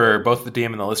it real for both the DM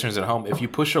and the listeners at home. If you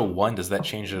push a 1, does that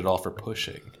change it at all for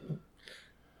pushing?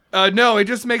 No, it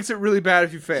just makes it really bad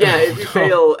if you fail. Yeah, if you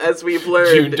fail, as we've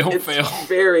learned, don't it's fail.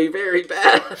 very, very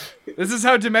bad. This is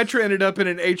how Demetra ended up in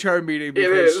an HR meeting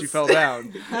because is. she fell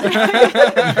down.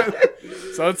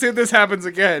 So let's see if this happens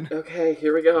again. Okay,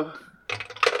 here we go.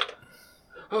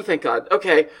 Oh, thank God.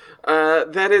 Okay,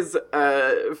 that is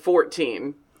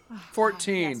 14.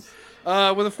 14.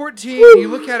 With a 14, you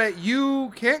look at it,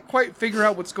 you can't quite figure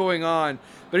out what's going on.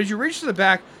 But as you reach to the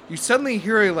back, you suddenly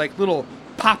hear a little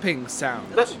popping sound.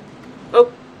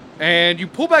 Oh, And you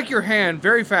pull back your hand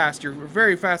very fast, your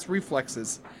very fast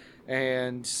reflexes.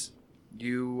 And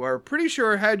you are pretty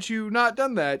sure, had you not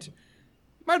done that, you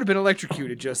might have been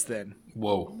electrocuted just then.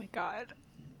 Whoa. Oh my god.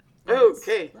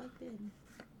 okay.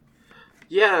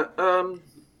 Yeah,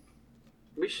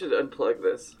 We should unplug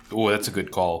this. Oh, that's a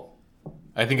good call.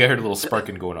 I think I heard a little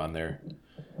sparking going on there.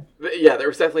 Yeah, there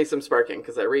was definitely some sparking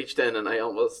because I reached in and I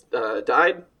almost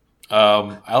died.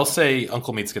 I'll say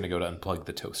Uncle Meat's going to go to unplug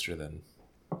the toaster then.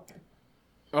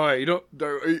 All right, you don't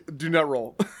do not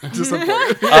roll. Just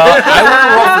unplug it. I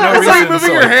wouldn't roll for no That's like reason, moving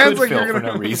so your I hands could like fail you're for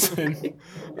gonna- no reason.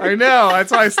 I know.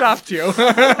 That's why I stopped you.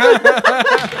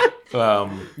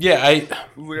 Yeah, I'm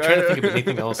trying to think of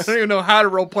anything I else. don't even know how to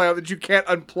role play out that you can't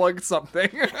unplug something.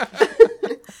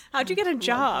 How'd you get a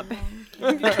job?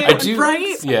 I do,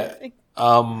 Right? yeah.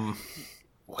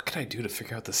 What can I do to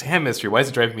figure out this ham mystery? Why is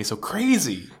it driving me so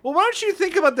crazy? Well, why don't you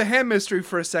think about the ham mystery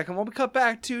for a second while we cut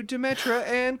back to Demetra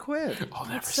and Quinn? I'll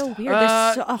never It's so stop. weird.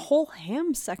 There's a whole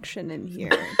ham section in here.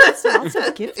 There's lots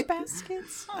of gift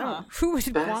baskets. I don't know. Who would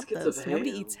want Baskets this? of Nobody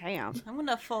ham. eats ham. I'm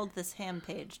gonna fold this ham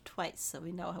page twice so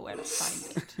we know where to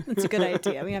find it. That's a good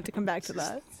idea. We have to come back to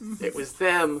that. It was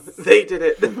them. They did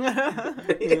it.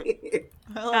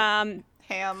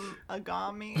 Ham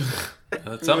agami.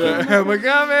 That's something.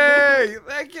 Hamagami!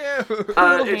 Thank you! It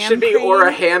ham should be cream. or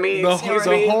a hammy. There's Excuse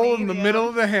a me. hole in the middle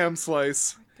of the ham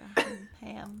slice.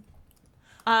 Ham.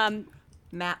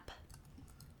 Map.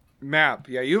 Map.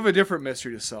 Yeah, you have a different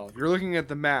mystery to solve. You're looking at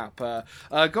the map.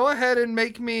 Go ahead and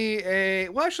make me a...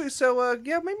 Well, actually,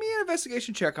 make me an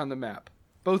investigation check on the map.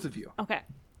 Both of you. Okay.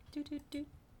 Do, do, do.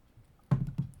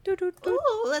 Doo, doo, doo.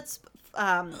 Ooh, that's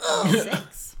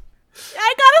 6.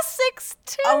 I got a 6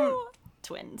 too.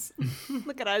 Twins.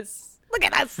 Look at us. Look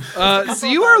at us. So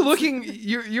you are looking.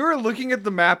 You are looking at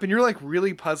the map, and you're like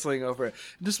really puzzling over it.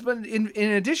 Just but in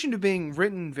addition to being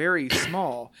written very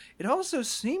small, it also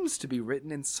seems to be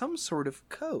written in some sort of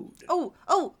code.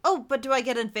 Oh, but do I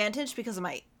get advantage because of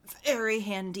my very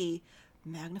handy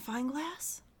magnifying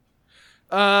glass?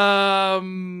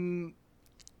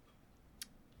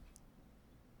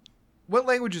 What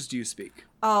languages do you speak?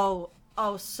 Oh,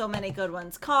 so many good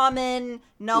ones. Common,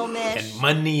 Gnomish. And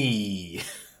money.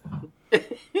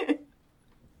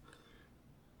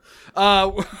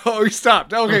 Oh, you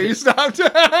stopped. Okay, you stopped.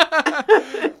 How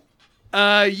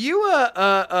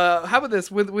about this?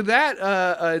 With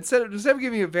that, instead of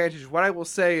giving you advantage, what I will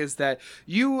say is that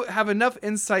you have enough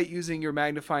insight using your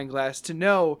magnifying glass to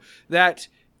know that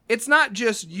it's not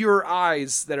just your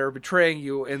eyes that are betraying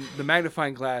you in the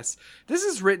magnifying glass. This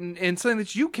is written in something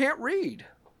that you can't read.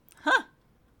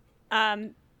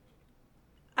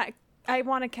 I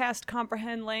want to cast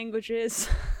comprehend languages,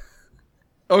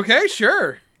 Okay,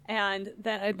 sure. and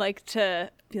then I'd like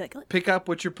to be like, Pick up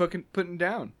what you're putting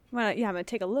down. I'm gonna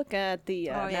take a look at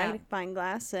the Oh, yeah. magnifying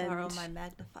glass Borrow and my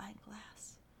magnifying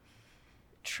glass.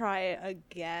 try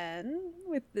again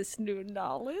with this new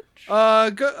knowledge.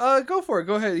 Go for it.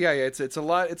 Go ahead. Yeah. It's a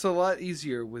lot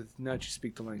easier with now that you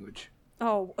speak the language.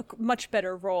 Oh, a much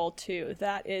better roll too.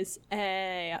 That is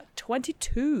a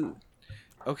 22.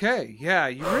 Okay, yeah,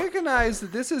 you recognize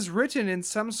that this is written in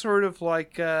some sort of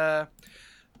like, I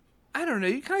don't know,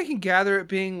 you kind of can gather it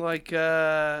being like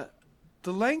the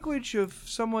language of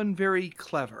someone very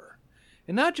clever.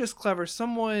 And not just clever,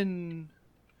 someone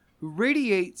who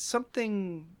radiates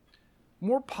something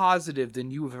more positive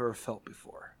than you have ever felt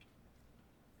before.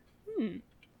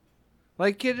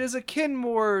 Like it is akin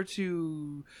more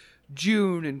to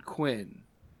June and Quinn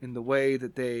in the way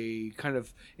that they kind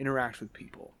of interact with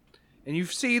people. And you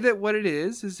see that what it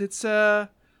is it's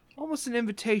almost an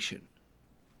invitation.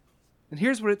 And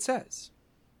here's what it says.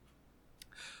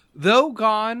 Though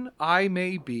gone I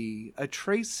may be, a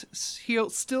trace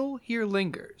still here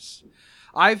lingers.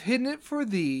 I've hidden it for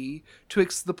thee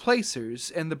twixt the placers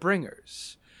and the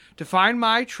bringers. To find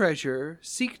my treasure,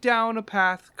 seek down a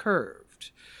path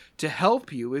curved. To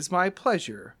help you is my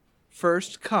pleasure.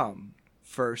 First come,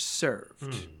 first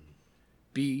served.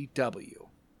 B.W.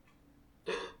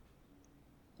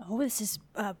 Oh, this is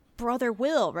Brother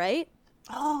Will, right?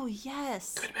 Oh,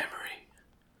 yes. Good memory.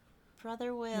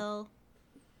 Brother Will.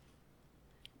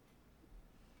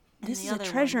 This the is a other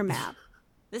treasure one. map.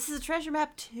 This is a treasure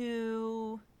map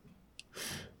to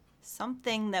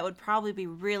something that would probably be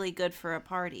really good for a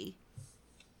party.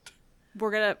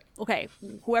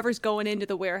 Whoever's going into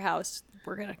the warehouse,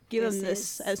 we're gonna give them is-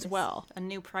 this as well. A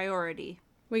new priority.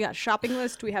 We got a shopping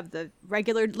list, we have the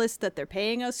regular list that they're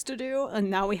paying us to do, and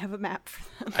now we have a map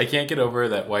for them. I can't get over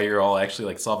that while you're all actually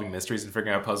like solving mysteries and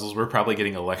figuring out puzzles, we're probably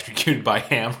getting electrocuted by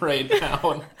ham right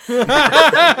now. Just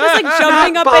like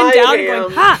jumping up By and down ham, and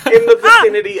going, ha! in the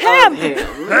vicinity of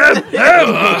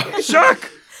ham.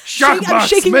 Shock I'm box,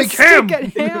 shaking make a ham.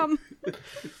 stick at ham.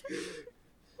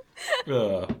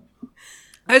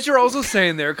 As you're also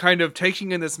saying there, kind of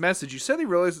taking in this message, you suddenly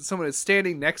realize that someone is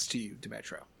standing next to you,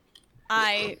 Demetro.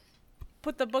 I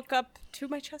put the book up to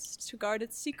my chest to guard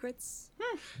its secrets.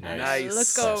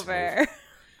 Nice. Look over.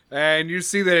 And you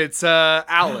see that it's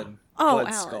Alan. Oh, Blood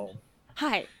Alan. Skull.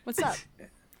 Hi, what's up?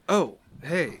 Oh,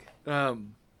 hey.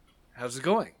 How's it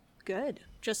going? Good.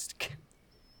 Just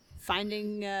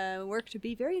finding work to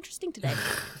be very interesting today.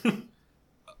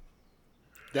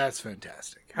 That's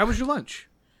fantastic. How was your lunch?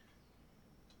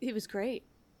 It was great.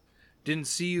 Didn't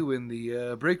see you in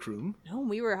the break room. No,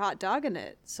 we were hot dogging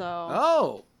it, so...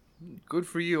 Oh, good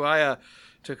for you. I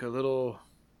took a little...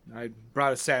 I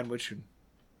brought a sandwich and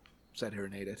sat here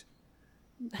and ate it.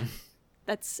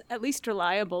 That's at least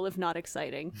reliable, if not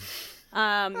exciting. It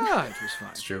was fine.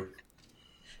 It's true.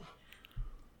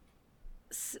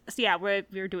 So yeah,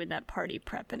 we're doing that party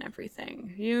prep and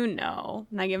everything. You know.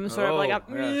 And I give him sort of like a,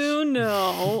 yes. you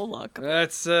know, look.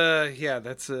 That's,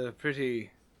 that's a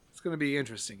pretty... It's going to be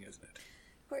interesting, isn't it?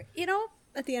 You know,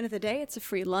 at the end of the day, it's a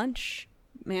free lunch.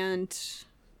 And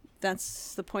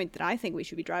that's the point that I think we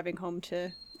should be driving home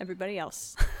to everybody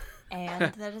else.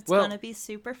 And that it's Well- gonna be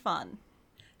super fun.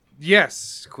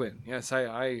 Yes, Quinn. Yes,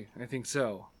 I think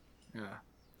so. Yeah.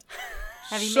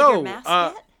 Have you made So, your mask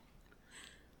yet?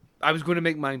 I was going to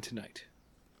make mine tonight.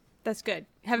 That's good.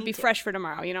 Have it be too. fresh for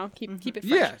tomorrow, you know? Keep it fresh.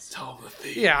 Yes. Tell the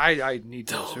thief. Yeah, I need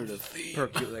to sort of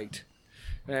percolate.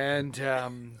 And,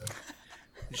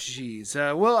 jeez.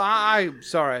 Well, I'm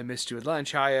sorry I missed you at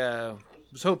lunch. I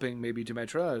was hoping maybe,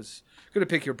 Demetra, I was going to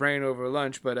pick your brain over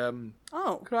lunch, but,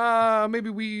 Oh, maybe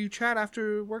we chat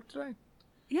after work today?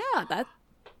 yeah,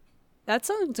 that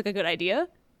sounds like a good idea.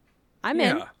 I'm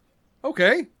in. Yeah.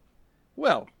 Okay.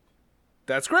 Well,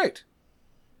 that's great.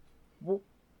 Well,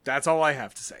 that's all I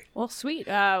have to say. Well, sweet.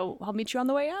 I'll meet you on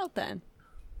the way out then.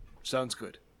 Sounds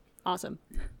good. Awesome.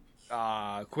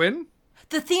 Quinn?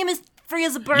 The theme is free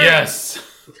as a bird. Yes.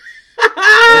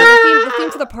 The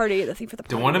theme for the party.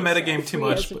 Don't want to is, metagame too free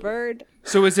much, as a but- bird.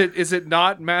 So is it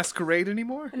not Masquerade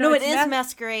anymore? No, it it's is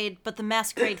masquerade, but the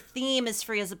masquerade theme is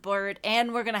free as a bird,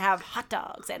 and we're gonna have hot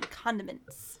dogs and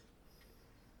condiments.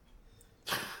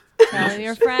 Tell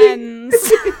your friends.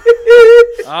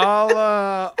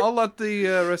 I'll let the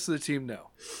rest of the team know.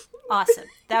 Awesome.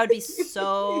 That would be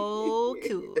so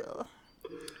cool.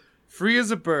 Free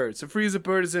as a bird. So free as a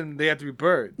bird is in they have to be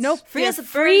birds. Nope. Free They're as a bird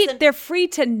free. is an- They're free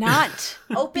to not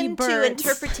Open be to birds.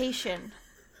 interpretation.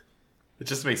 It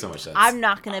just makes so much sense. I'm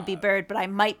not gonna be bird, but I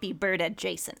might be bird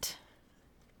adjacent.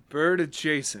 Bird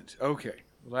adjacent. Okay.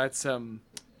 Well, that's that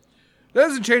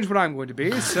doesn't change what I'm going to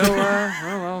be. So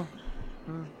well.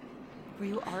 Were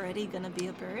you already gonna be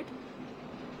a bird?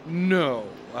 No.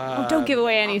 Oh, don't give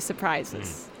away any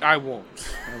surprises. I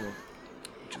won't.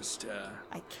 Just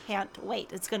I can't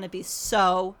wait. It's gonna be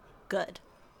so good.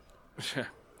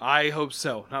 I hope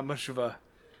so. Not much of a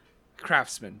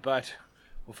craftsman, but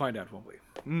we'll find out, won't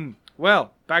we?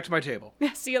 Well, back to my table.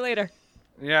 Yeah. See you later.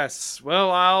 Yes. Well,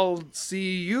 I'll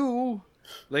see you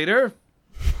later.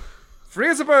 Free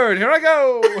as a bird. Here I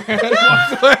go.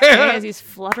 As he's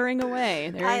fluttering away.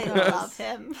 There I he goes. love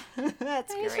him.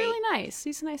 That's He's great. really nice.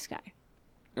 He's a nice guy.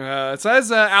 So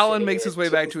as Alan makes his way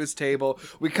back to his table,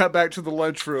 we cut back to the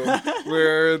lunchroom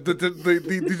where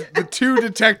the two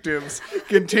detectives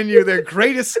continue their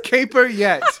greatest caper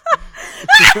yet.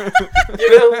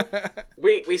 You know,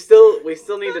 we still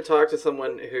need to talk to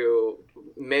someone who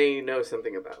may know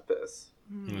something about this.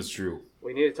 It's true.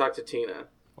 We need to talk to Tina.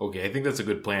 Okay, I think that's a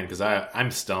good plan because I'm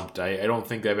stumped. I don't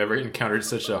think I've ever encountered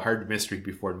such a hard mystery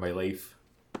before in my life.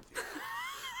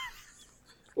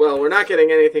 Well, we're not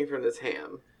getting anything from this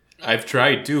ham. I've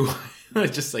tried too. I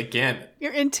can't.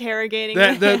 You're interrogating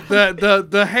him.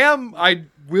 The ham, I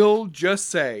will just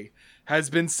say, has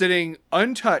been sitting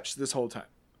untouched this whole time.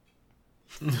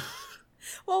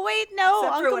 Well, wait, no.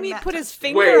 Except for Uncle when Meat Matt put his touched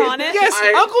finger Wait. on it. Yes,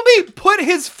 Uncle Meat put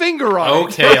his finger on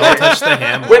it. Okay, I'll touch the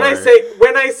ham. When more.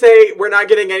 I say we're not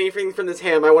getting anything from this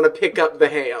ham, I want to pick up the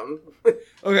ham.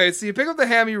 Okay, so you pick up the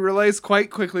ham, you realize quite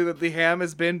quickly that the ham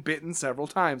has been bitten several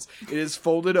times. It is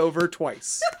folded over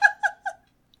twice.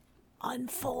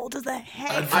 Unfold the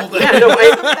head. Unfold the Yeah, ham. no,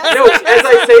 as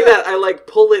I say that, I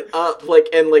pull it up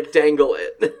and dangle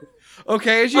it.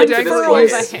 Okay, as you Like dangle this it, way. you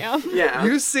The s- ham. Yeah.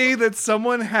 you see that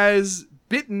someone has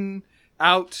bitten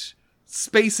out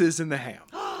spaces in the ham.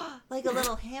 Like a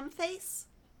little ham face?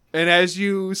 And as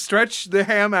you stretch the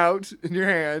ham out in your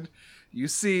hand, you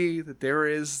see that there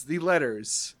is the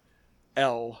letters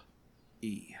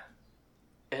L-E.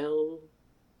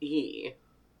 L-E.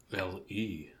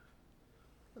 L-E.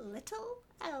 Little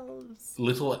elves.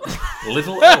 Little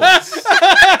elves.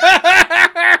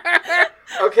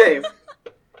 Okay.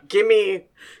 Give me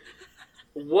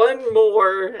one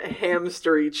more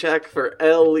hamstery check for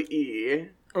L-E.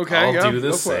 Okay, I'll yeah, do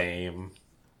the go for it. same.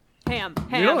 Ham.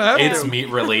 You don't have It's to. meat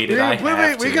related. I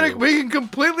have to. We can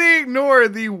completely ignore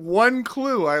the one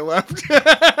clue I left.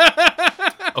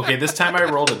 Okay, this time I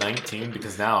rolled a 19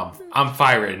 because now I'm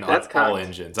firing on That's all cocked.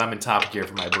 engines. I'm in top gear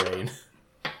for my brain.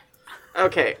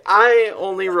 Okay, I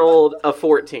only rolled a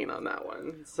 14 on that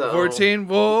one. So 14.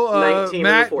 Well, 19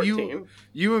 Matt, and 14.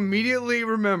 you immediately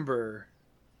remember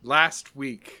last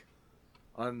week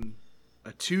on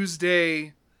a Tuesday,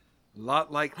 a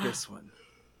lot like this one,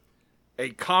 a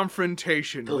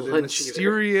confrontation The with a lunch eater.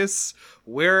 mysterious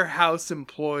warehouse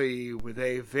employee with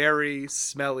a very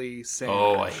smelly sandwich.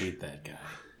 Oh, I hate that guy.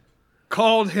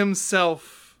 Called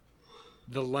himself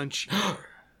the Lunch Eater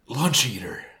Lunch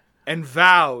eater. and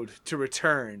vowed to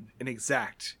return and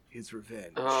exact his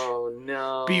revenge. Oh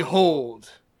no.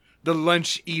 Behold, the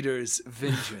Lunch Eater's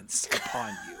vengeance upon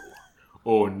you.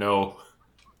 Oh no.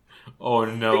 Oh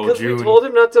no, Because June. we told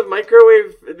him not to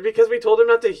microwave. Because we told him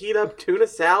not to heat up tuna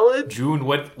salad. June,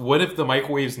 what if the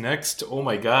microwave's next? Oh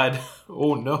my god.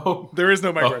 Oh no. There is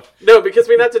no microwave. No, because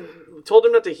told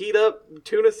him not to heat up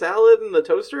tuna salad in the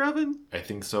toaster oven. I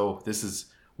think so.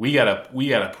 We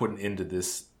gotta put an end to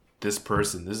this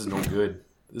person. This is no good.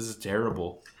 This is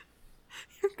terrible.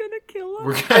 You're gonna kill him.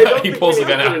 We're I gonna don't he think pulls we the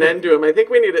need gun to put an out. end to him. I think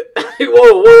we need to.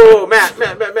 Whoa, Matt.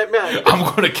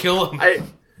 I'm gonna kill him.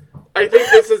 I think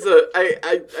this is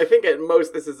I think at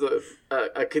most this is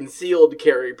a concealed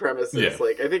carry premises. Yeah.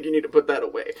 Like I think you need to put that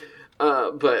away.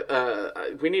 But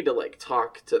we need to like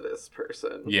talk to this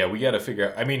person. Yeah, we gotta figure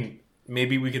out. I mean,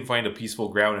 maybe we can find a peaceful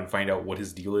ground and find out what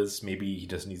his deal is. Maybe he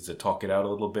just needs to talk it out a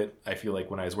little bit. I feel like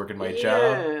when I was working my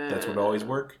job, that's what always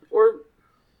work.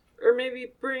 Or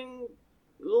maybe bring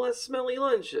less smelly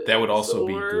lunches. That would also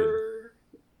be good. Or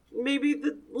maybe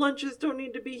the lunches don't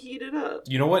need to be heated up.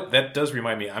 You know what? That does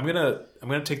remind me. I'm gonna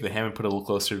take the ham and put it a little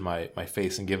closer to my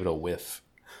face and give it a whiff.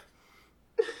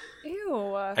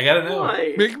 Ew. I gotta know.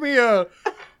 Why? Make me.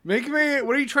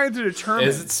 What are you trying to determine?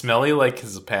 Is it smelly like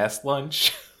his past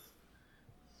lunch?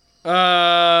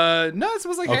 No, it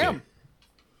smells like Okay. ham.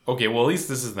 Okay, well at least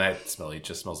this isn't that smelly. It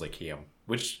just smells like ham,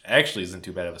 which actually isn't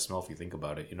too bad of a smell if you think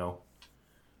about it. You know.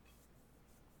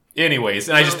 Anyways,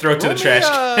 and I just throw it to the trash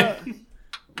can.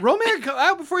 Roll me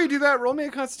before you do that. Roll me a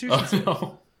Constitution. Oh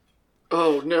no!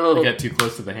 Oh no. I got too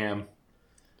close to the ham.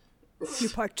 You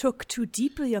partook too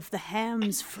deeply of the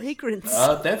ham's fragrance.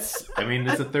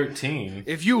 It's a 13.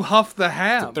 If you huff the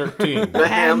ham, 13. The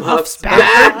ham huffs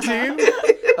back. back. 13.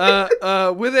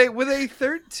 With a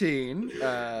 13.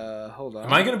 Hold on.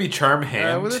 Am I gonna be charm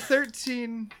ham? With a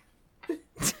 13.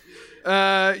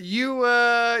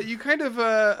 You kind of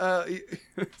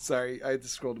sorry, I had to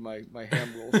scroll to my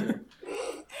ham rules here.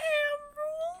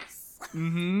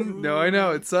 No, I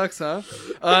know it sucks, huh?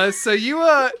 So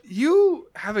you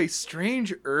have a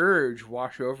strange urge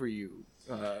wash over you,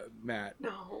 Matt.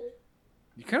 No.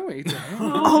 You kind of want to eat the ham.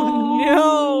 Oh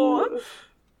no!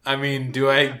 I mean, do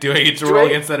I get to roll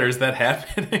against that, or is that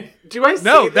happening? Do I see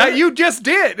No, that you just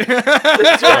did.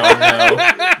 Oh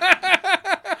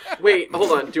no! Wait,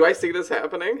 hold on. Do I see this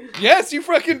happening? Yes, you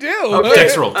fucking do. Okay.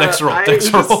 Dex roll, Dex roll, I- Dex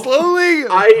Just roll. slowly.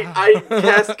 I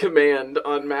cast command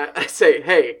on Matt. I say,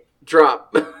 hey,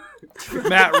 drop.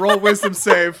 Matt, roll wisdom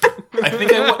save. I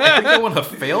think I want to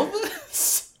fail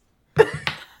this.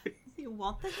 You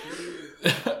want the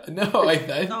ham? No,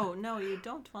 I Oh, no, you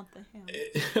don't want the ham.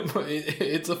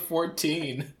 it's a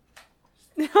 14.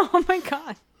 Oh my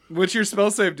god! What's your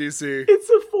spell save DC? It's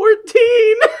a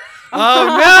 14.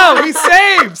 Oh no, he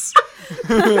saves.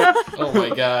 Oh my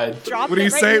god! Drop What do it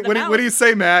you right say? into the What do you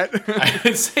say, Matt? I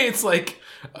would say it's like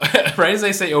right as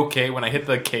I say okay, when I hit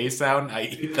the K sound, I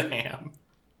eat the ham.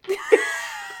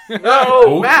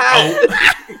 No, Matt.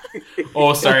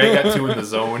 Oh, sorry, I got two in the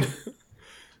zone.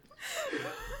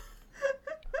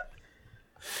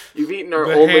 You've eaten our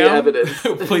The only ham? evidence.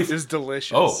 Please. It's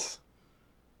delicious.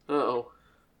 Oh. Oh,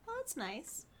 Oh, that's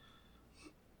nice.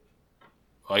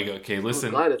 Okay, I'm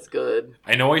listen. glad it's good.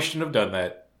 I know I shouldn't have done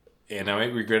that, and I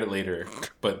might regret it later.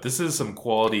 But this is some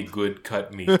quality, good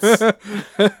cut meats. All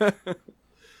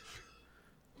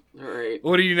right.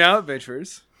 What are you now,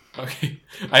 adventurers? Okay,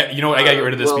 you know what? I gotta get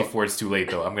rid of this well- before it's too late,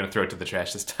 though. I'm gonna throw it to the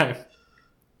trash this time.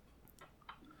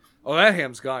 Oh, that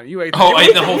ham's gone. You ate. Oh, I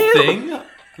ate the whole thing.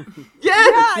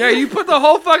 Yes. Yeah, you put the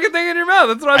whole fucking thing in your mouth.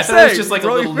 That's what I'm I saying. thought it was just like a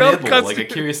Roll little your nibble, failed like a consti-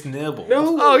 curious nibble.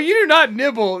 No. Oh, you do not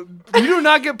nibble. You do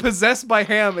not get possessed by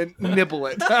ham and nibble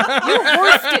it. You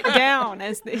horfed it down,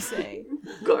 as they say.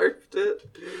 Garfed it.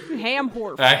 Ham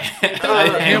horf. I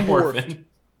am ham orphan.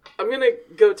 I'm gonna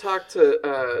go talk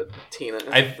to Tina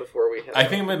I- before we head. I out.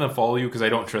 think I'm gonna follow you because I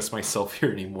don't trust myself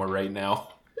here anymore right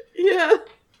now. Yeah.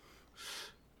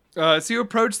 So you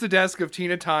approach the desk of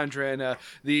Tina Tondren,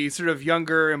 the sort of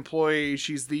younger employee.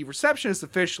 She's the receptionist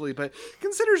officially, but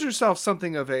considers herself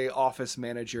something of a office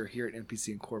manager here at NPC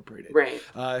Incorporated. Right.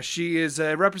 She is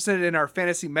represented in our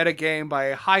fantasy metagame by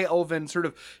a high elven sort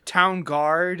of town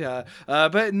guard.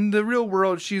 But in the real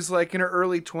world, she's like in her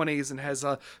early 20s and has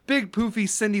a big poofy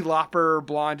Cyndi Lauper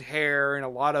blonde hair and a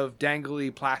lot of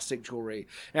dangly plastic jewelry.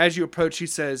 And as you approach, she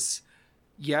says,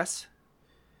 "Yes."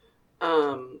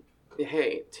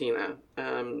 Hey, Tina.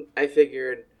 I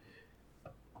figured,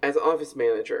 as office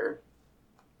manager,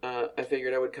 I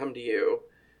figured I would come to you,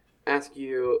 ask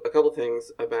you a couple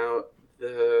things about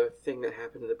the thing that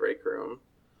happened in the break room.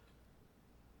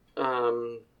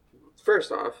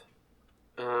 First off,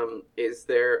 is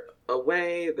there a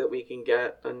way that we can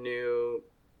get a new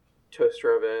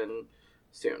toaster oven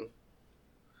soon?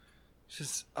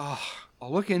 Just, I'll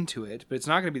look into it, but it's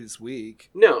not going to be this week.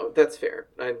 No, that's fair.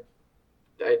 I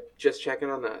just checking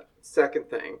on that. Second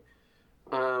thing,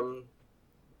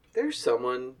 there's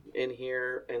someone in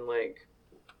here, and like,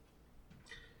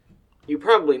 you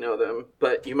probably know them,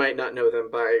 but you might not know them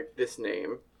by this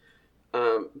name.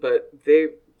 But they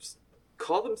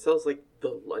call themselves like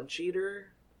the Lunch Eater.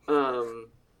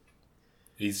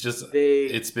 He's just.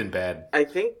 It's been bad. I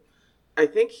think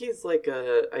he's like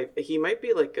he might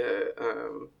be like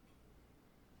a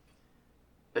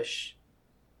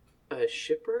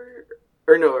shipper.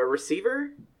 Or no, a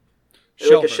receiver?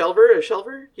 Shelver. Like a shelver? A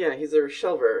shelver? Yeah, he's a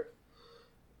shelver.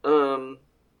 And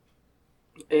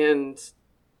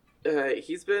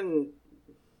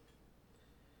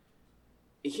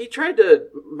he tried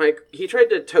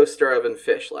to toast our oven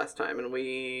fish last time, and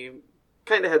we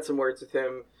kind of had some words with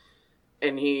him,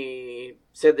 and he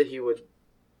said that he would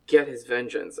get his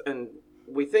vengeance, and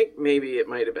we think maybe it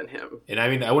might have been him. And I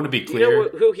mean, I want to be Do clear. you know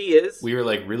who he is? We were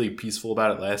like really peaceful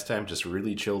about it last time, just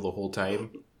really chill the whole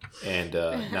time, and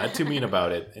not too mean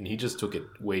about it. And he just took it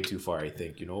way too far, I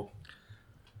think.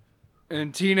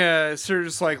 And Tina sort of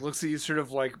just like looks at you sort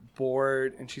of like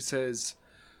bored, and she says,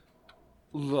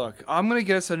 "Look, I'm going to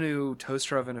get us a new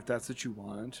toaster oven if that's what you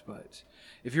want, but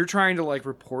if you're trying to like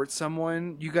report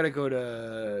someone, you got to go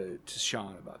to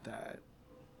Sean about that."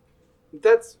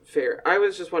 That's fair. I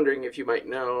was just wondering if you might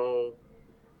know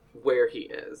where he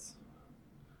is.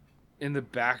 In the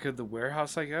back of the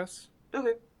warehouse, I guess.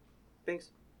 Okay.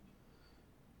 Thanks.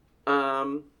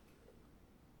 Yeah,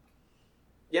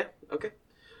 okay.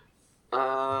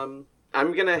 I'm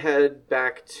gonna head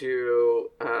back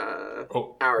to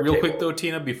our real table. quick though,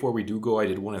 Tina, before we do go, I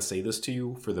did want to say this to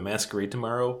you for the masquerade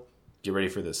tomorrow. Get ready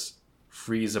for this.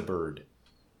 Freeze a bird.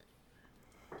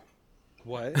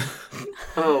 What?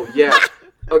 Oh, yeah.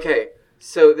 Okay,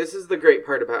 so this is the great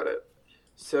part about it.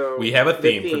 So We have a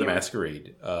theme for the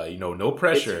masquerade. No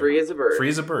pressure. It's free as a bird. Free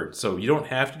as a bird. So you don't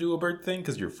have to do a bird thing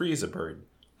because you're free as a bird.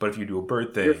 But if you do a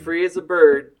bird thing, You're free as a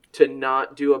bird to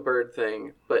not do a bird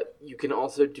thing, but you can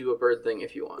also do a bird thing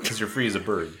if you want. because you're free as a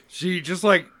bird. She just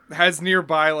like has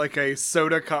nearby like a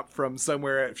soda cup from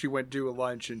somewhere if she went to a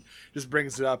lunch and just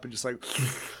brings it up and just like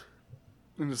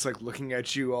and just like looking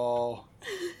at you all.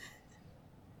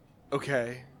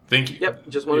 Okay. Thank you. Yep,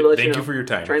 just wanted to let you know. Thank you for your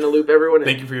time. Trying to loop everyone in.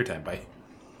 Thank you for your time. Bye.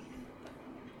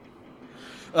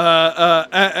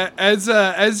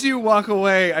 As you walk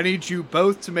away, I need you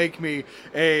both to make me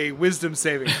a wisdom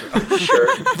saving throw. Sure.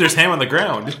 There's ham on the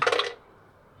ground.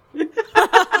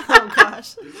 Oh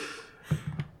gosh.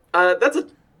 That's a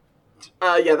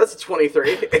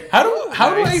 23. How do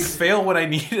I fail when I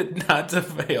need it not to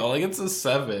fail? Like it's a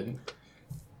 7.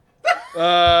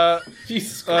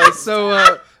 Jesus Christ.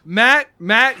 Matt,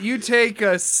 you take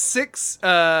 6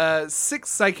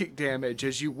 psychic damage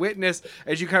as you kind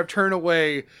of turn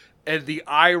away at the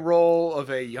eye roll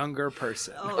of a younger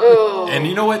person. Oh. And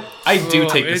you know what? I do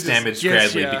take it this just damage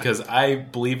gets gladly ya. because I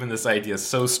believe in this idea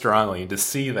so strongly, and to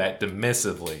see that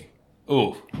dismissively.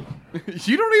 Ooh.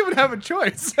 You don't even have a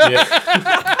choice. Yeah.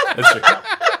 That's true.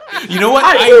 You know what?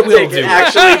 I will will take do. it,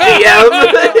 actually,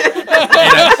 DM.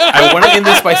 And I want to end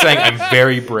this by saying I'm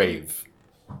very brave.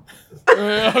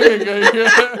 Okay,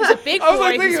 good. Big I was, boy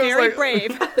like, who's thinking, I was very like-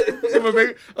 brave.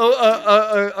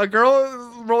 A girl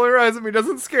rolling her eyes at me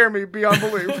doesn't scare me beyond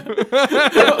belief.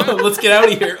 Let's get out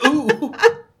of here. Ooh.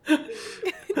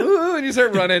 Ooh, and you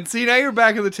start running. See, now you're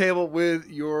back at the table with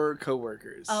your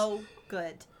coworkers. Oh,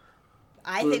 good.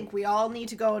 I think we all need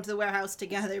to go into the warehouse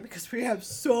together because we have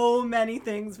so many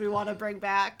things we want to bring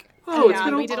back. Oh, it's Yeah,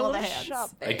 been we a did a all little the hands.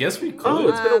 shopping. I guess we could. Oh,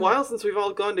 it's been a while since we've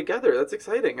all gone together. That's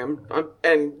exciting.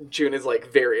 And June is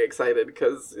like very excited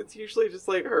because it's usually just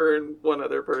like her and one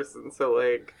other person. So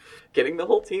like getting the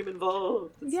whole team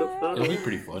involved. It's so Yay. fun. It'll be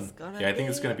pretty fun. Yeah, I think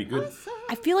it's gonna be good.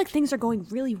 I feel like things are going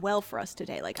really well for us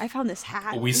today. Like I found this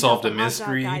hat. We solved got a the hot dog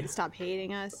mystery. guy to stop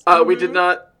hating us. We did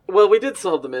not. Well, we did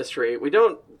solve the mystery.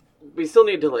 We still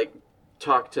need to like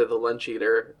talk to the lunch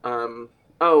eater.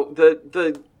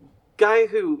 The guy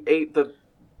who ate the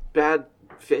bad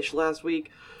fish last week.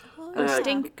 The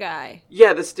stink guy.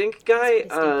 Yeah, the stink guy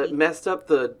That's pretty stinky. messed up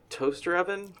the toaster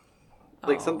oven,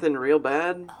 like Oh. something real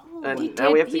bad. And He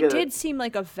now we have to did. get He a, did seem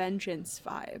like a vengeance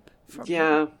vibe. From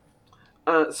yeah.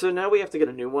 So now we have to get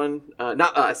a new one.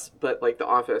 Not us, but like the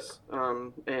office.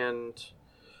 And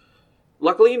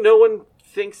luckily, no one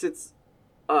thinks it's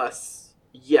us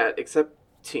yet, except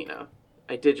Tina.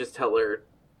 I did just tell her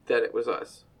that it was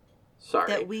us. Sorry.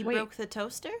 That we Wait. broke the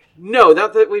toaster? No,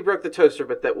 not that we broke the toaster,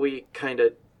 but that we kind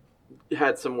of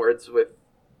had some words with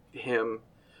him,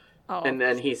 Oh. and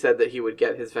then he said that he would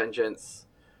get his vengeance,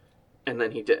 and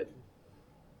then he did.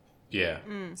 Yeah.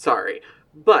 Sorry,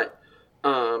 but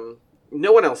no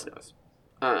one else knows.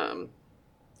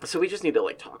 So we just need to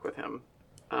like talk with him.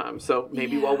 So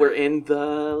maybe while we're in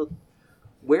the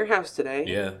warehouse today,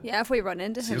 Yeah. Yeah, if we run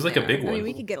into him, Seems like a there. big I mean, one.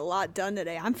 we could get a lot done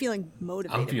today. I'm feeling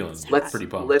motivated. I'm with feeling this hat. Let's- pretty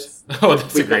pumped. let's- Oh,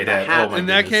 that's a we've got great the hat. hat. Oh my In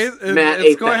that goodness. case, Matt let's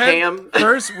ate go the ahead. ham.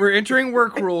 First, we're entering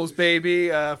work rules, baby.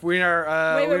 We are Wait,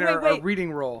 our wait.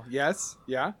 reading roll. Yes,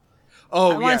 yeah.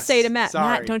 Oh, I want yes. to say to Matt,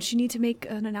 Sorry. Matt, don't you need to make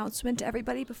an announcement to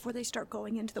everybody before they start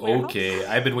going into the warehouse? Okay,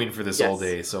 I've been waiting for this Yes. all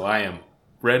day, so I am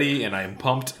ready and I am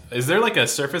pumped. Is there like a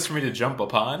surface for me to jump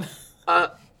upon?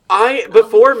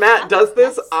 Before Matt does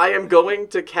this, I am going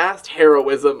to cast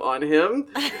heroism on him.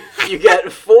 You get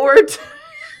you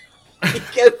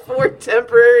get 4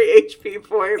 temporary HP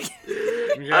points,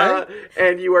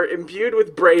 and you are imbued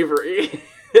with bravery,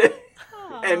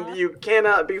 and you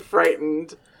cannot be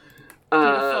frightened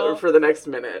for the next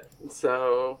minute.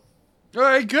 So All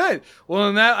right, good. Well,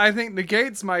 in that, I think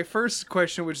negates my first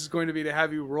question, which is going to be to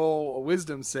have you roll a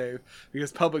wisdom save,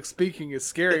 because public speaking is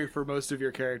scary for most of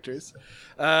your characters.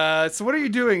 So what are you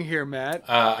doing here, Matt?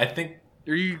 I think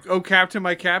Are you captain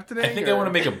my captaining? I want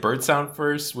to make a bird sound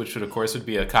first, which would of course would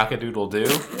be a cock-a-doodle-doo.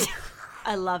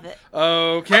 I love it.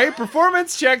 Okay,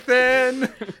 performance check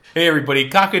then. Hey everybody,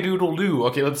 cock-a-doodle-doo.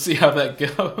 Okay, let's see how that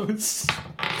goes.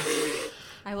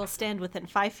 I will stand within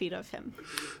 5 feet of him.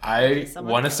 I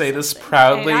someone want to throw say this something.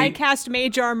 proudly. And I cast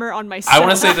mage armor on myself. I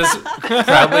want to say this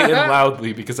proudly and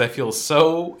loudly because I feel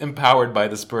so empowered by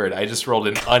this bird. I just rolled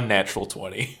an unnatural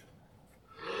 20.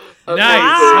 okay,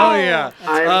 Nice. so Hell yeah.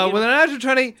 I'm- With an natural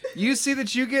 20, you see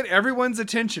that you get everyone's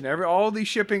attention. All the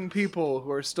shipping people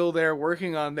who are still there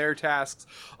working on their tasks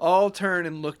all turn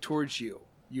and look towards you.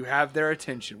 You have their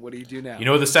attention. What do you do now? You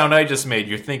know the sound I just made?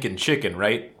 You're thinking chicken,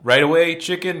 right? Right away,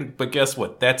 chicken. But guess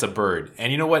what? That's a bird.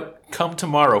 And you know what? Come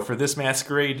tomorrow for this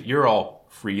masquerade, you're all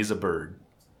free as a bird.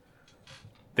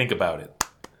 Think about it.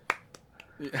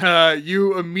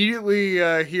 You immediately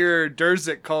hear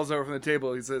Durzik calls over from the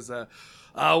table. He says,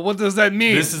 what does that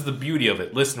mean? This is the beauty of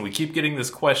it. Listen, we keep getting this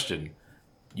question.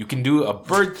 You can do a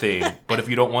bird thing, but if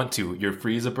you don't want to, you're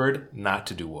free as a bird not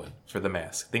to do one for the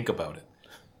mask. Think about it.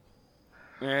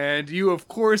 And you, of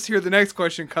course, hear the next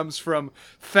question comes from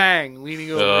Fang,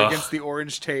 leaning over Ugh. against the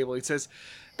orange table. He says,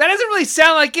 that doesn't really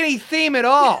sound like any theme at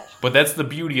all. But that's the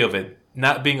beauty of it.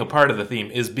 Not being a part of the theme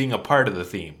is being a part of the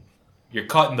theme. You're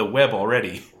caught in the web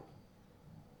already.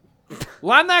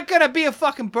 Well, I'm not going to be a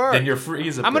fucking bird. Then you're free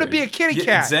as a bird. I'm gonna be a kitty Yeah,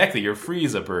 cat. Exactly, you're free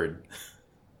as a bird.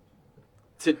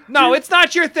 No, it's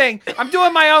not your thing. I'm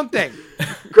doing my own thing.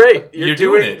 great. You're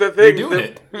doing it. the thing. You're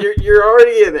doing it. You're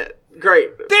already in it.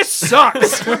 Great. This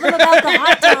sucks. What about the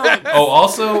hot dog? Oh,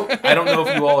 also, I don't know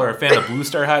if you all are a fan of Blue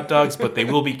Star hot dogs, but they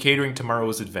will be catering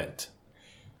tomorrow's event.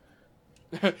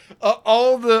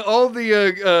 all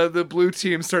the blue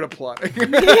team start applauding.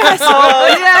 Oh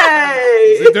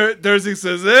yay! Durzik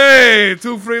says, "Hey,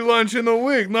 2 free lunch in a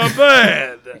week, not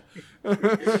bad."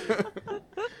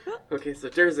 Okay, so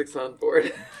Durzik's on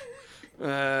board.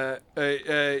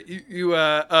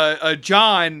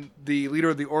 John, the leader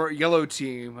of the yellow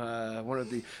team, one of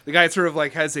the guy that sort of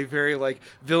like has a very like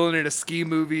villain in a ski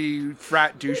movie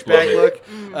frat douchebag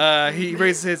look. He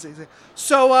raises his. He's like,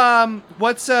 so,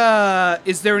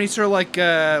 is there any sort of like,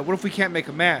 what if we can't make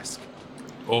a mask?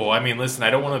 Oh, I mean, listen, I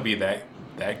don't want to be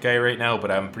that guy right now,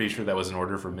 but I'm pretty sure that was an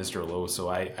order from Mr. Lowe, so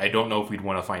I don't know if we'd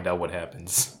want to find out what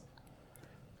happens.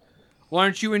 Well,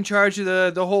 aren't you in charge of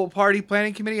the whole party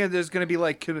planning committee? And there's going to be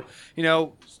like,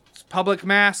 public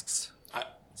masks.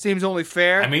 Seems only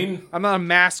fair. I mean, I'm not a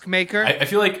mask maker. I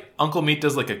feel like Uncle Meat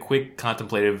does like a quick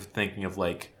contemplative thinking of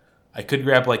like, I could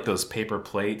grab like those paper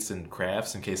plates and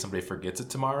crafts in case somebody forgets it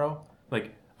tomorrow.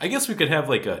 Like, I guess we could have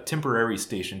like a temporary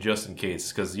station just in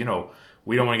case, because, you know,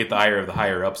 we don't want to get the ire of the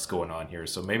higher ups going on here.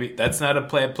 So maybe that's not a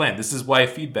bad plan. This is why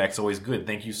feedback's always good.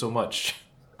 Thank you so much.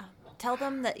 Tell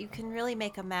them that you can really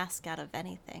make a mask out of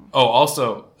anything. Oh,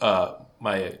 also,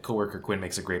 my coworker Quinn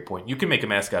makes a great point. You can make a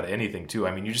mask out of anything too.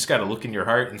 I mean, you just got to look in your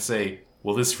heart and say,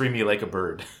 "Will this free me like a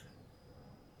bird?"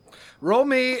 Roll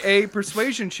me a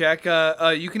persuasion check.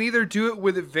 You can either do it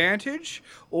with advantage,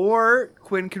 or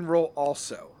Quinn can roll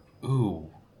also. Ooh,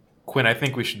 Quinn, I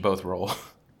think we should both roll.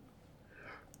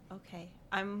 Okay,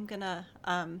 I'm gonna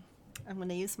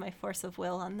use my force of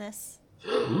will on this.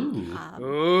 Ooh.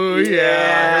 Oh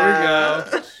yeah,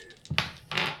 here we go.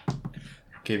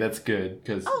 Okay, that's good.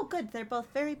 Cause Oh, good. They're both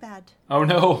very bad. oh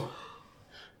no,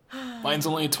 mine's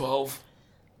only 12.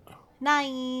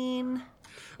 9.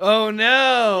 Oh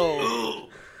no.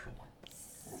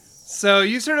 So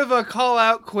you sort of call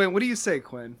out Quinn. What do you say,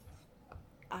 Quinn?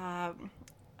 I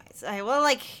say, well,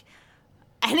 like,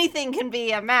 anything can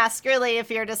be a mask, really,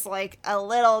 if you're just, like, a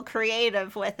little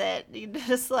creative with it. You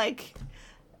just, like,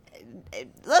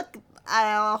 look,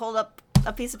 I'll hold up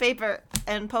a piece of paper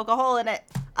and poke a hole in it.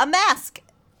 A mask!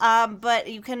 But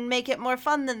you can make it more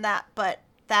fun than that, but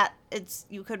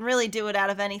you can really do it out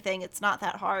of anything. It's not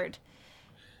that hard.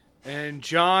 And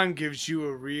John gives you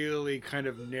a really kind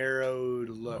of narrowed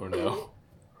look. Oh no.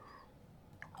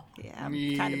 Yeah, I'm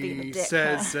kind of being a He dick.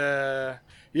 says,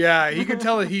 yeah, he can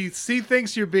tell that he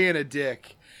thinks you're being a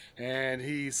dick. And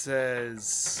he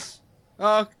says,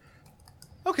 oh,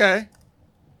 okay.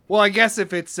 Well, I guess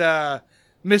if it's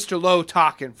Mr. Lowe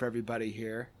talking for everybody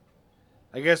here,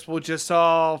 I guess we'll just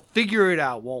all figure it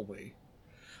out, won't we?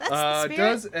 That's the spirit.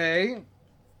 Does a...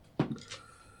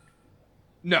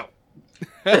 No.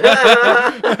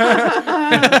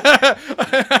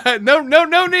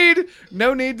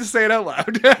 No need to say it out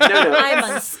loud. I'm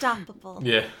unstoppable.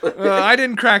 Yeah. I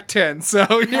didn't crack 10, so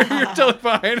you're totally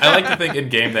fine. I like to think in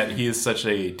game that he is such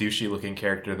a douchey-looking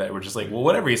character that we're just like, well,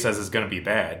 whatever he says is going to be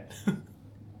bad.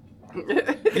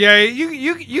 Yeah,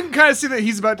 you can kind of see that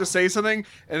he's about to say something,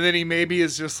 and then he maybe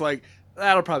is just like,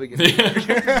 that'll probably get me.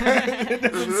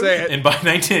 Doesn't say it. And by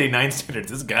 1989 standards,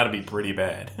 this has got to be pretty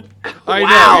bad. I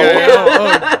Wow.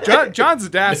 know. Yeah. John's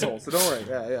a asshole, so don't worry.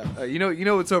 Yeah. You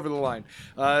know it's over the line.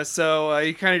 So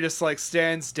he kind of just like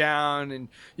stands down, and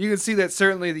you can see that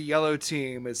certainly the yellow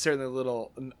team is certainly a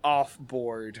little off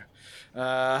board.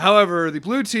 However, the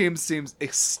blue team seems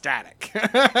ecstatic.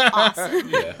 Awesome.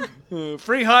 Yeah.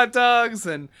 Free hot dogs,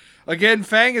 and again,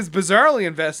 Fang is bizarrely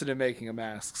invested in making a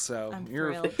mask. So I'm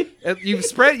thrilled.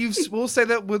 We'll say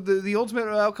that with the ultimate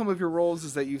outcome of your rolls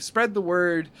is that you've spread the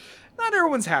word. Not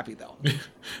everyone's happy though.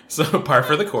 So par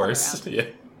for the course. Yeah.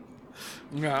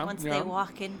 Yeah, Once yeah. they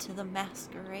walk into the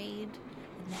masquerade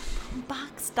and that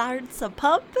box starts a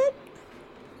pumping,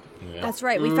 Yeah. That's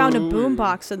right. We found a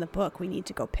boombox in the book. We need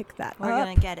to go pick that we're up.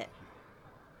 gonna get it.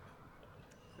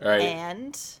 All right.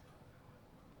 And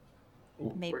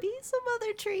maybe some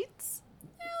other treats.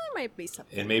 There might be some.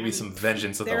 And maybe some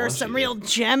vengeance of the There are lunch some eater. real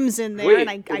gems in there, Wait, and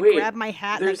I wait. grab my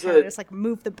hat and I There's kind of a- just like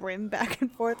move the brim back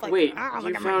and forth. Like, Wait, look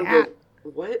you at found my hat.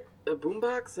 what? A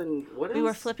boombox and what else? We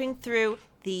were flipping through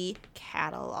the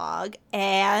catalog,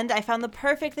 and I found the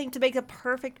perfect thing to make a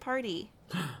perfect party.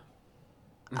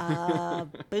 A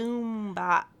boom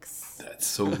box. That's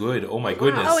so good. Oh my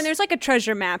goodness. Oh, and there's like a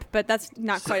treasure map, but that's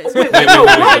not quite as Wait,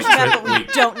 good. wait.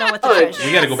 Don't know what the Oh, treasure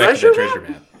We got to go back to Treasure that treasure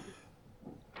map.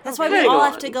 That's why we Hang all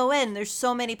on. have to go in. There's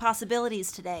so many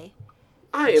possibilities today.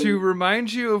 I am. To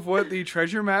remind you of what the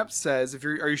treasure map says,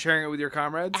 are you sharing it with your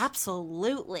comrades?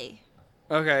 Absolutely.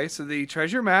 Okay, so the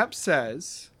treasure map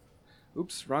says,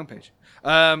 oops, wrong page.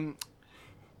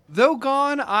 Though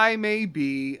gone I may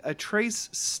be, a trace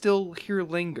still here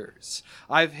lingers.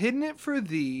 I've hidden it for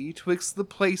thee twixt the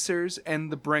placers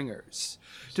and the bringers.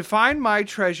 To find my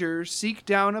treasure, seek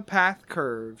down a path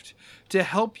curved. To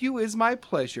help you is my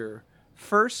pleasure.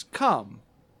 First come,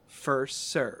 first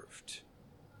served.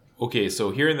 Okay,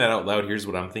 so hearing that out loud, here's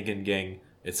what I'm thinking, gang.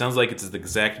 It sounds like it's the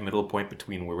exact middle point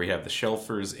between where we have the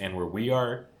shelfers and where we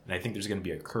are, and I think there's going to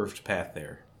be a curved path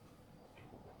there.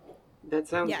 That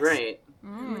sounds Yes. right.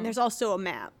 And there's also a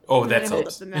map. Oh, And that I hold up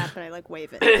helps. the map and I like wave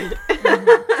it.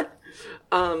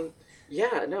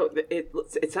 Yeah, no,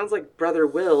 it sounds like Brother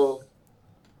Will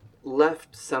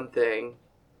left something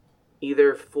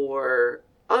either for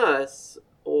us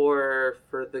or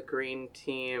for the green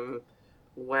team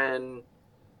when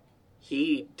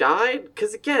he died.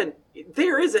 Because again,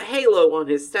 there is a halo on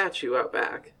his statue out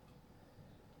back.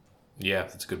 Yeah,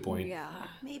 that's a good point. Yeah.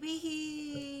 Maybe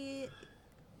he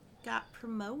got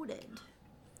promoted.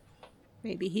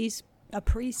 Maybe he's a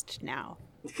priest now.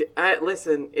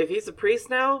 Listen, if he's a priest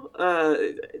now,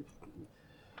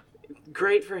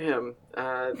 great for him.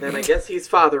 Then I guess he's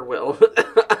Father Will.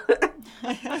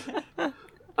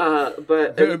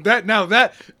 But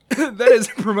that is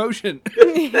a promotion.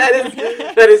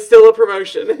 that is still a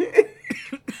promotion.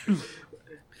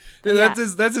 That's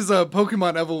his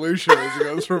Pokemon evolution as he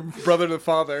goes from brother to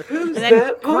father. And then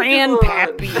that Pokemon?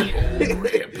 Grandpappy.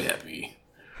 Grandpappy.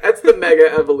 That's the mega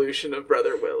evolution of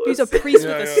Brother Willis. He's a priest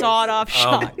with a sawed-off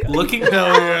shotgun. Looking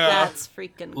That's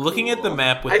freaking cool. looking at the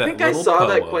map with I that think I little saw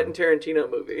that poem, Quentin Tarantino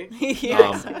movie.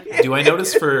 do I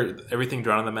notice for everything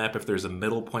drawn on the map if there's a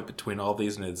middle point between all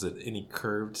these, and is it any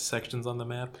curved sections on the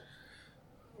map?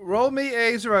 Roll me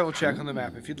a survival check on the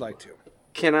map if you'd like to.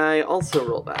 Can I also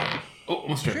roll that? Oh,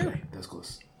 almost tried. That was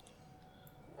close.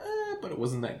 But it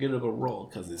wasn't that good of a roll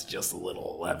because it's just a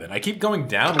little 11. I keep going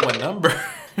down one number.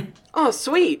 Oh,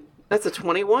 sweet. That's a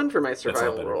 21 for my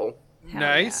survival better. roll.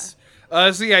 Nice.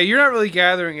 So yeah, you're not really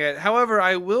gathering it. However,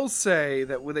 I will say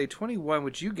that with a 21,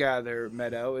 what you gather,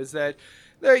 Meadow, is that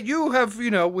you have,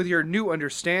 with your new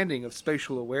understanding of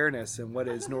spatial awareness and what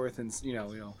is north and,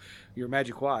 your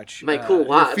magic watch. My cool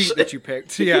watch. Your feet that you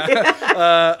picked.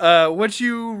 Yeah. What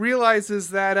you realize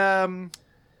is that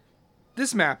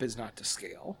this map is not to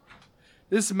scale.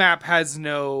 This map has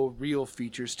no real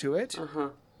features to it.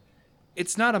 Uh-huh.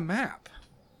 It's not a map.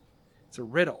 It's a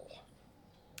riddle.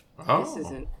 Oh.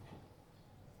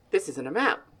 This isn't a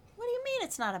map. What do you mean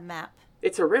it's not a map?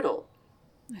 It's a riddle.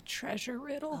 A treasure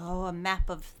riddle? Oh, a map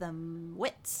of the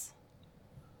wits.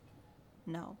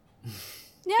 No.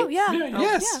 No, yeah.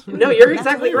 Yes. No, you're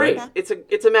exactly Absolutely. right.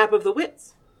 It's a map of the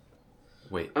wits.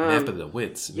 Wait, map of the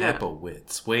wits. yeah. Map of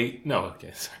wits. Wait, no,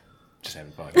 okay, sorry. Just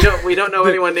having fun. No, we don't know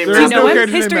anyone named There is Map no of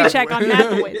character Wits. named History Mapplewitz. check on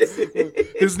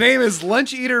Mapplewitz. His name is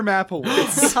Lunch Eater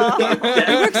Mapplewitz.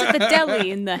 He works at the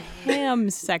deli in the ham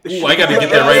section. Ooh, I gotta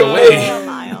get that right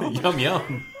away. Yum,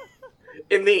 yum.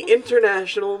 In the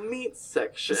international meat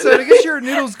section. So to get your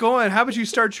noodles going, how about you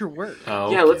start your work?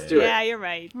 Okay. Yeah, let's do it. Yeah, you're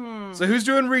right. So who's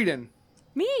doing reading?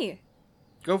 Me.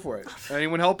 Go for it.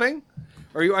 Anyone helping?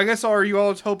 Are you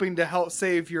all hoping to help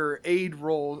save your aid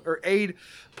roll or aid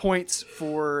points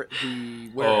for the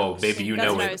Oh, warehouse? baby, you That's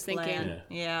know what I it. was thinking. Plan.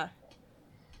 Yeah.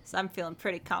 So I'm feeling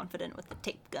pretty confident with the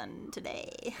tape gun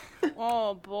today.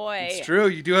 Oh boy. It's true.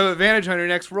 You do have advantage on your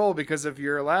next roll because of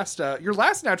your last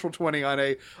natural 20 on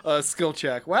a skill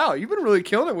check. Wow, you've been really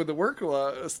killing it with the work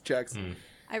checks.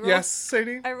 I rolled, Yes,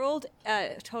 Sadie? I rolled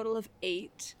a total of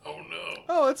 8. Oh no.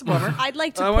 Oh, that's a bummer. I'd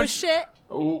like I to want push it.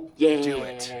 Oh, Yeah. Do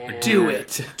it. do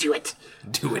it. Do it.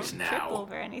 Do it Trip now.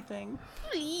 over anything.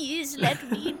 Please let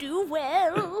me do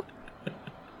well.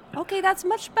 Okay, that's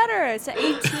much better. It's an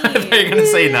 18. You're gonna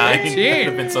say 9. 18. Would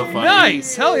have been so funny.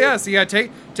 Nice. Hell yeah. So yeah,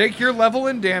 take your level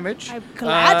in damage. I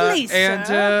gladly, And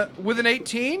sir. with an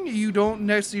 18, you don't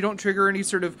trigger any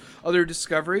sort of other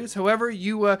discoveries. However,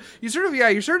 you're sort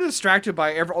of distracted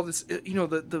by all this,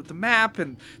 the map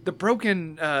and the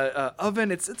broken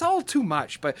oven. It's all too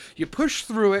much, but you push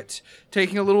through it,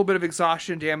 taking a little bit of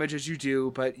exhaustion damage as you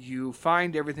do, but you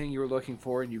find everything you were looking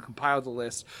for and you compile the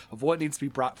list of what needs to be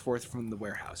brought forth from the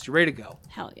warehouse. You're ready to go.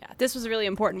 Hell yeah. This was a really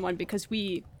important one because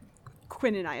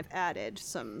Quinn and I have added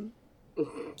some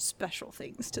special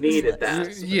things to this Needed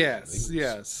list. that.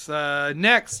 Yes.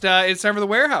 Next, it's time for the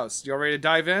warehouse. Y'all ready to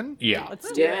dive in? Yeah.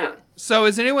 Let's do Yeah. it. So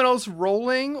is anyone else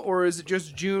rolling, or is it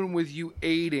just June with you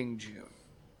aiding June?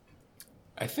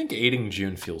 I think aiding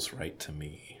June feels right to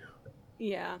me.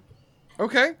 Yeah.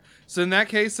 Okay. So in that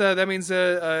case, that means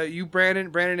you,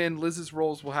 Brandon, and Liz's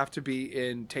rolls will have to be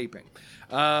in taping.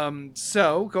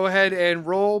 So go ahead and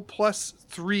roll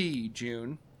 +3,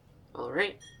 June. All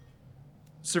right.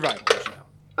 Survival. You know.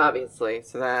 Obviously.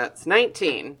 So that's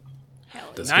 19. Hell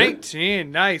yeah. That's good.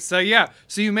 19, nice. So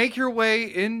you make your way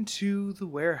into the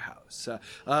warehouse,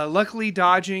 luckily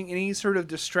dodging any sort of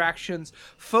distractions,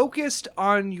 focused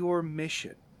on your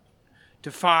mission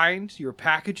to find your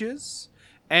packages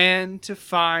and to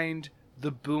find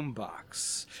the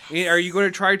boombox. Are you going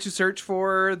to try to search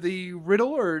for the riddle,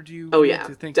 or do you Oh, need yeah,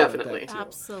 to think definitely. about that too?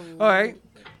 Absolutely. All right.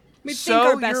 We So think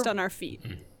our best you're- on our feet.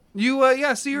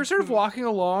 So you're sort of walking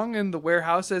along in the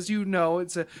warehouse. As you know,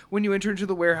 when you enter into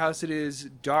the warehouse, it is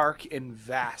dark and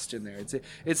vast in there.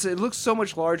 It looks so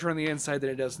much larger on the inside than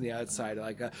it does on the outside,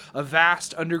 like a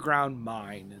vast underground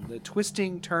mine. And the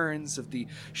twisting turns of the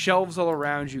shelves all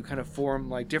around you kind of form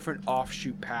like different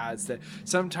offshoot paths that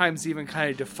sometimes even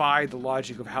kind of defy the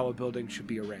logic of how a building should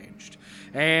be arranged.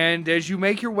 And as you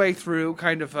make your way through,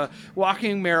 kind of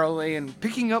walking merrily and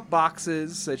picking up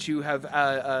boxes that you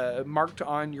have marked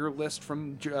on your list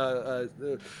from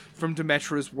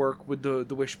Demetra's work with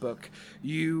the wish book,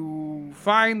 you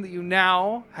find that you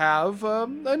now have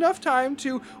enough time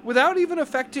to, without even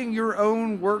affecting your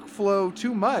own workflow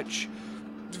too much,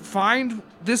 find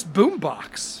this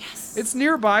boombox. Yes. It's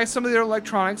nearby some of the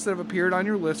electronics that have appeared on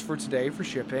your list for today for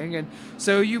shipping, and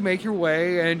so you make your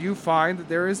way and you find that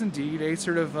there is indeed a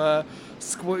sort of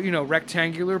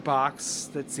rectangular box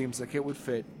that seems like it would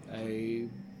fit a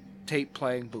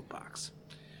tape-playing boombox.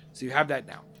 So you have that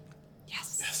now.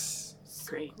 Yes.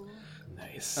 Great.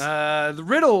 Nice. The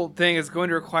riddle thing is going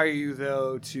to require you,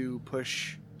 though, to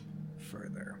push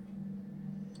further.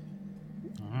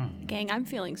 Gang, I'm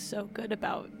feeling so good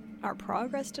about our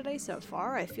progress today so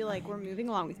far. I feel like we're moving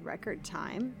along with record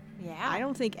time. Yeah. I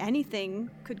don't think anything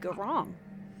could go wrong,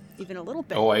 even a little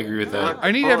bit. Oh, I agree with that.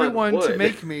 I need On everyone to wood.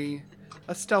 make me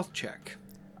a stealth check.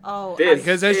 Oh, This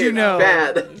Because as you is know-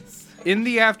 bad. In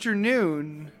the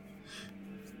afternoon,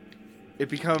 it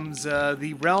becomes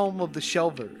the realm of the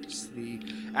shelvers, the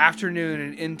afternoon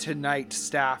and into night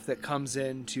staff that comes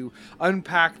in to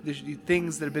unpack the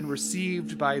things that have been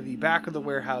received by the back of the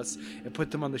warehouse and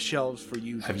put them on the shelves for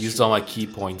use. I've used all my key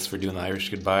points for doing the Irish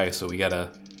goodbye, so we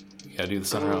gotta do the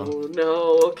sun round. Oh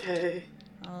no, okay.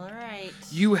 all right.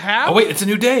 You have. Oh wait, it's a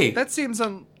new day. That seems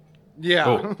Yeah,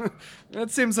 Oh.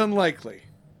 that seems unlikely.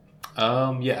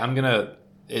 Yeah, I'm gonna.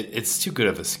 It's too good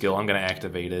of a skill. I'm gonna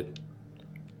activate it.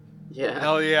 Yeah.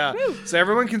 Hell yeah! So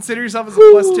everyone consider yourself as a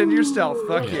plus 10 to your stealth.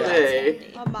 Fuck yeah!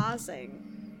 Hey.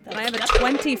 Amazing. Then I have a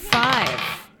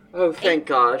 25. Oh, thank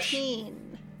gosh.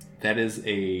 18. That is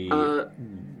a.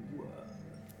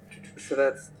 So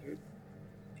that's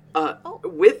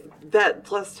with that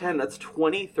plus 10, that's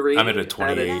 23. I'm at a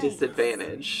 28. At a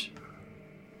disadvantage.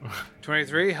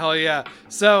 23. Hell yeah!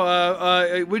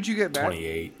 So, would you get back?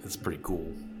 28. That's pretty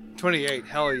cool. 28,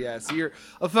 hell yeah. So you're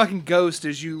a fucking ghost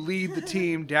as you lead the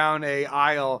team down a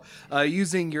aisle,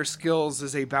 using your skills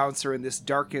as a bouncer in this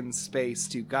darkened space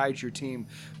to guide your team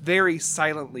very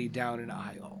silently down an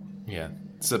aisle. Yeah.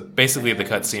 So basically, the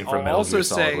cutscene from I'll Metal also Gear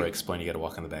Solid say- where I explain you got to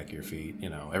walk on the back of your feet. You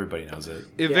know, everybody knows it.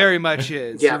 It Yeah. very much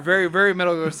is. Yeah. You're very, very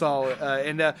Metal Gear Solid.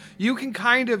 And you can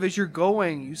kind of, as you're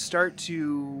going,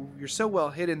 you're so well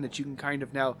hidden that you can kind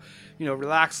of now,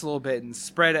 relax a little bit and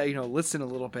spread out, listen a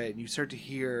little bit. And you start to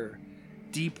hear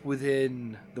deep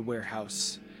within the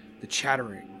warehouse the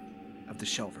chattering of the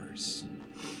shelvers.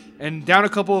 And down a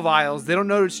couple of aisles, they don't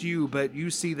notice you, but you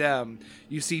see them.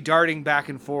 You see darting back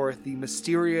and forth the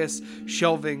mysterious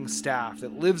shelving staff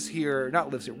that works here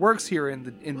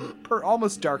in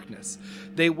almost darkness.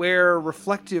 They wear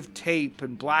reflective tape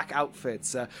and black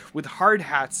outfits with hard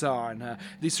hats on.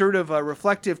 The sort of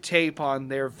reflective tape on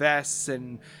their vests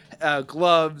and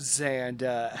gloves and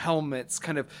helmets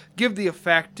kind of give the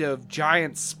effect of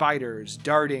giant spiders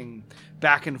darting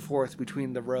back and forth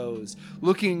between the rows,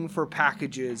 looking for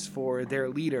packages for their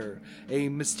leader, a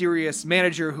mysterious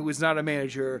manager who is not a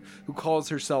manager, who calls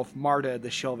herself Marta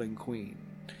the Shelving Queen.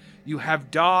 You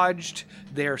have dodged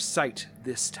their sight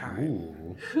this time.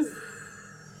 Ooh.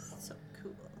 So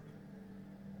cool.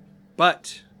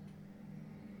 But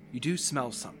you do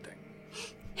smell something.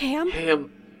 Ham?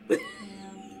 Ham.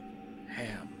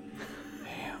 Ham.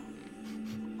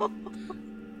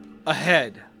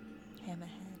 Ahead. Ham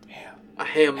ahead. A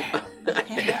ham.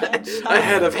 A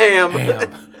head of ham.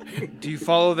 Ham. Do you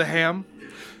follow the ham?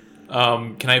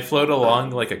 Can I float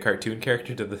along like a cartoon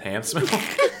character to the ham smell?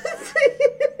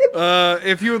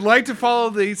 If you would like to follow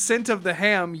the scent of the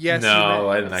ham, yes. No, you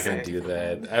may. I'm not gonna do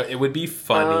that. It would be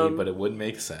funny, but it would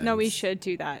make sense. No, we should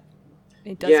do that.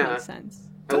 It does Yeah. make sense.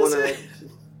 I wanna.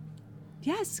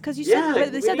 Yes, because you Yeah,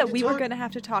 said they we said need that to we were talk- going to have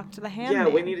to talk to the ham Yeah,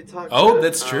 man. we need to talk. Oh, to,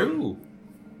 that's true.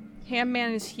 Ham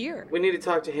man is here. We need to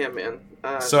talk to him, man.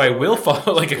 So I will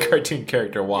follow like a cartoon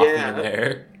character walking Yeah. in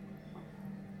there.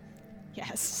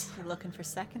 Yes. You're looking for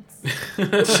seconds.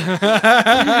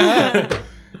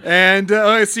 And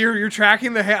so you're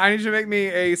tracking the ham. I need you to make me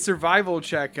a survival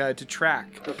check to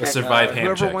track. Okay. A survive ham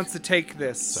Whoever check. wants to take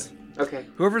this. Okay.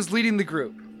 Whoever's leading the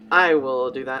group. I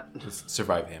will do that.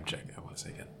 Survive ham check. I want to say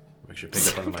again. Make sure you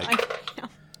pick up on the mic.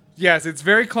 Yes, it's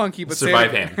very clunky, but say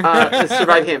Survive it- ham.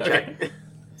 Survive ham check.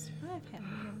 Survive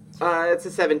him. It's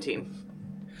a 17.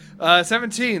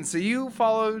 17. So you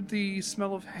followed the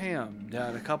smell of ham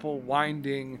down a couple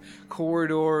winding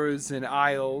corridors and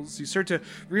aisles. You start to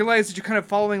realize that you're kind of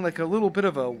following like a little bit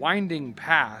of a winding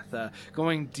path,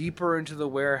 going deeper into the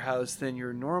warehouse than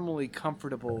you're normally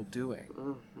comfortable doing.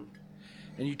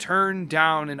 And you turn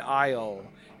down an aisle,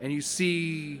 and you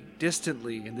see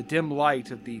distantly in the dim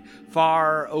light of the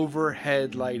far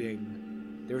overhead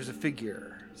lighting, there's a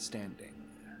figure standing.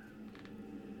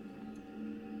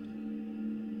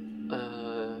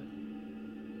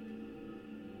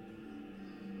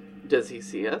 Does he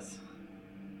see us?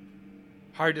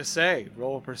 Hard to say.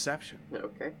 Roll a perception.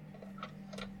 Okay.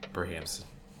 Perhaps.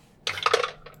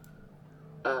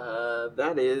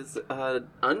 That is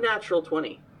unnatural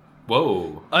 20.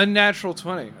 Whoa. Unnatural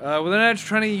 20. With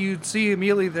unnatural 20, you see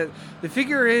immediately that the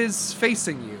figure is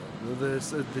facing you.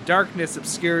 The darkness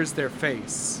obscures their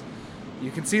face.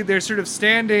 You can see they're sort of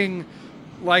standing,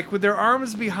 like with their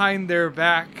arms behind their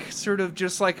back, sort of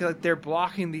just like they're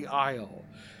blocking the aisle.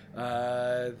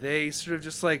 They sort of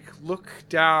just like look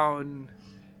down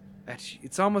at you.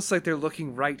 It's almost like they're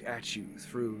looking right at you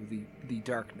through the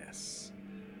darkness.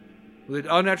 With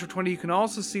an unnatural 20, you can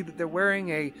also see that they're wearing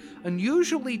a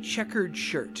unusually checkered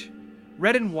shirt,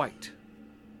 red and white,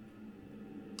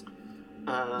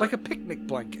 like a picnic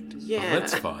blanket. Yeah. Oh,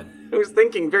 that's fun. I was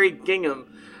thinking very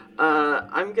gingham.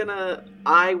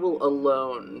 I will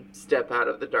alone step out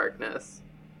of the darkness.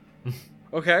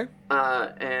 Okay.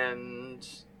 And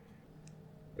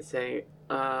say,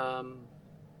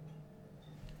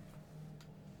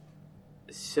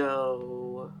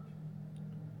 so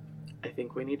I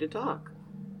think we need to talk.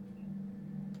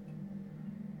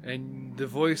 And the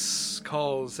voice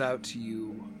calls out to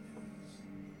you.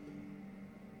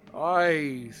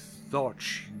 I thought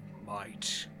you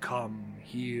might come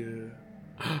here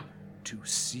to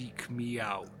seek me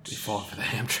out. We fall for the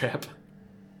ham trap.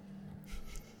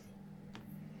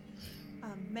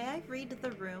 May I read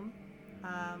the room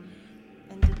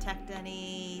and detect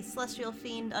any celestial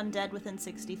fiend undead within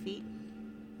 60 feet?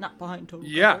 Not behind total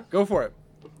Yeah, cover. go for it.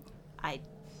 I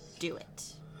do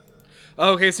it.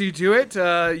 Okay, so you do it.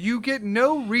 You get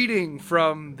no reading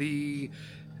from the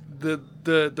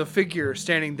figure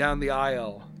standing down the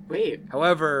aisle. Wait.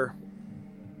 However,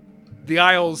 the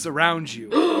aisles around you,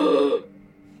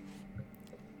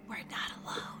 We're not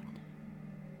alone.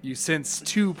 you sense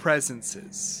two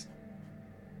presences.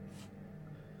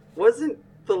 Wasn't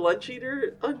the lunch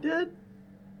eater undead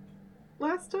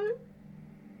last time?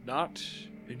 Not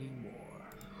anymore.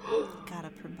 Got a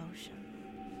promotion.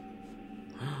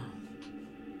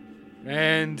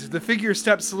 And the figure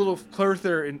steps a little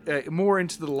further, more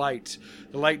into the light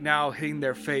now hitting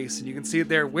their face, and you can see that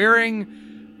they're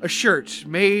wearing a shirt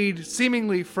made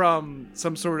seemingly from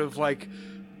some sort of like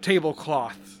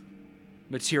tablecloth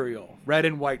material, red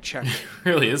and white checker.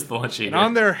 Really is the lunch eater. And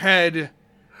on their head,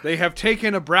 they have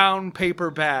taken a brown paper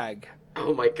bag,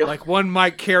 Oh my god. like one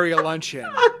might carry a lunch in,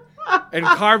 and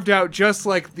carved out just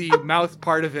like the mouth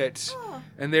part of it,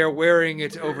 and they're wearing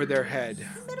it over their head.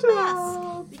 Made a mask.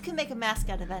 You can make a mask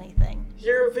out of anything.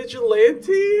 You're a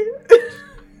vigilante?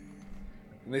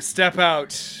 And they step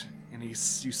out, and you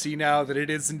see now that it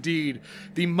is indeed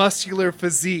the muscular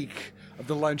physique of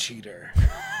the lunch eater.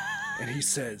 And he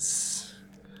says,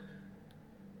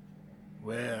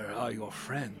 "Where are your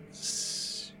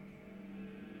friends?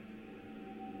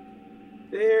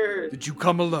 There. Did you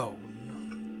come alone?"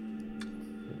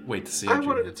 Wait to see. I what your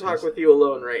wanted to answer talk is. with you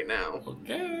alone right now.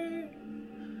 Okay.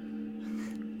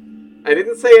 I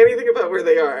didn't say anything about where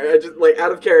they are. I just, like,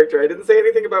 out of character. I didn't say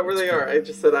anything about where they are. I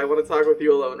just said I want to talk with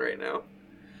you alone right now.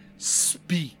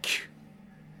 "Speak,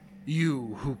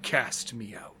 you who cast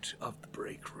me out of the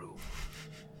break room.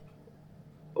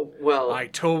 Well, I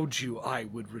told you I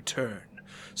would return,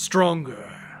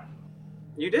 stronger."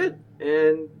 you did,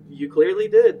 and you clearly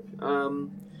did.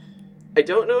 I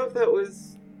don't know if that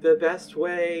was the best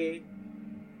way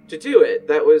to do it.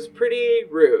 That was pretty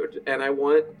rude, and I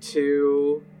want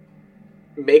to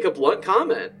make a blunt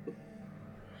comment.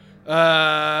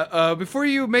 Before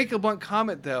you make a blunt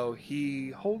comment, though,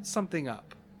 he holds something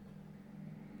up.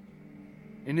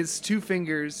 In his two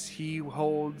fingers, he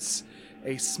holds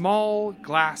a small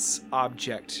glass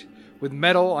object with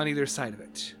metal on either side of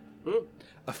it.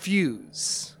 A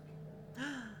fuse.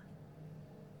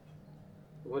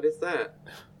 What is that?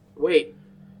 Wait,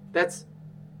 that's...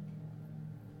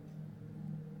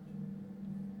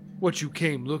 What you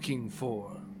came looking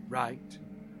for, right?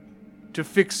 To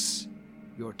fix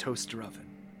your toaster oven.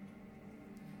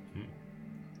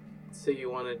 So you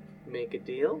want to make a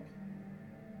deal?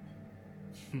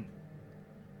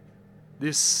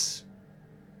 This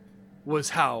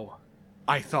was how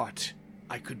I thought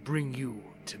I could bring you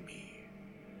to me.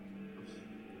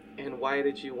 And why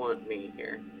did you want me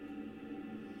here?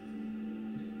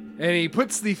 And he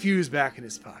puts the fuse back in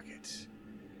his pocket.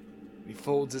 He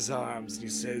folds his arms and he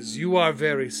says, "You are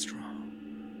very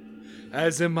strong,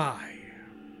 as am I.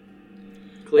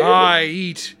 Clearly. I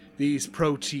eat these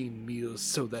protein meals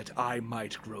so that I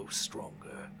might grow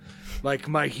stronger, like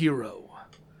my hero,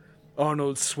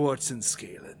 Arnold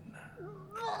Schwarzenegger."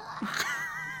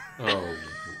 Oh,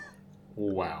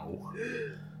 wow.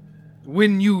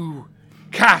 When you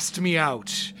cast me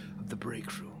out of the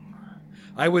break room,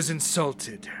 I was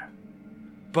insulted.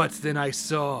 But then I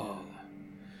saw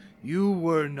you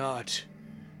were not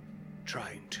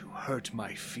trying to hurt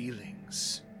my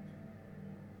feelings.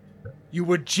 You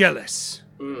were jealous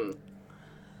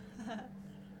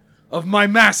of my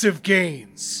massive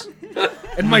gains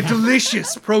and my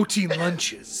delicious protein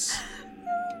lunches.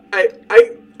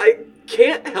 I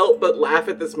can't help but laugh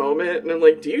at this moment, and I'm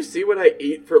like, do you see what I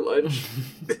eat for lunch?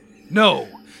 No,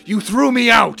 you threw me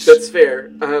out. That's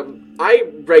fair. I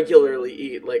regularly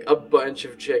eat, like, a bunch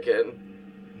of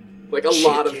chicken. Like, a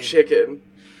lot of chicken.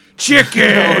 Chicken!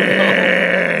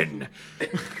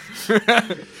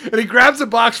 And he grabs a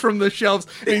box from the shelves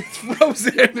and he throws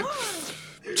it in.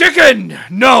 Chicken!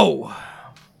 No!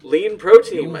 Lean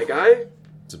protein, my guy.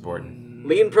 It's important.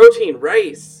 Lean protein,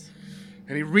 rice.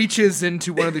 And he reaches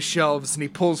into one of the shelves and he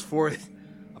pulls forth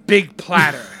a big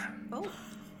platter.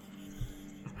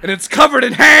 And it's covered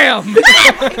in ham!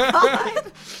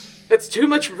 That's too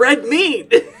much red meat.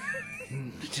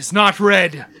 It is not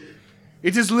red.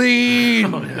 It is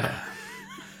lean.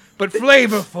 But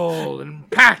flavorful and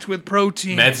packed with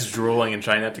protein. Matt's drooling and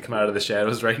trying not to come out of the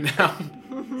shadows right now.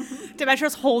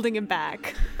 Demetra's holding him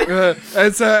back.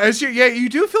 You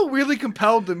do feel really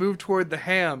compelled to move toward the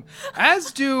ham,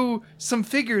 as do some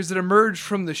figures that emerge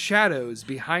from the shadows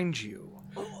behind you.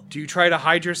 Do you try to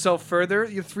hide yourself further,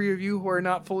 the three of you who are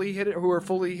not fully hidden, who are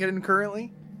fully hidden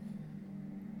currently?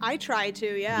 I try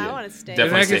to, yeah. I want to stay. Definitely.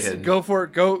 Then I stay guess hidden. Go for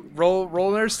it. Go roll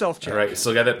another stealth check. All right,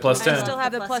 still got that plus 10. I still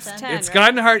have the plus 10. It's right?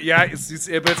 gotten hard. Yeah, but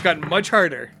it's gotten much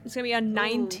harder. It's gonna be a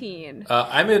 19.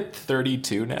 I'm at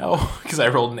 32 now because I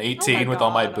rolled an 18 with all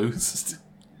my God. boosts.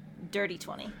 Dirty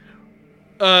 20.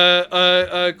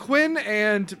 Quinn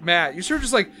and Matt, you sort of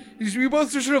just like you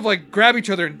both just sort of like grab each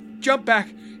other and jump back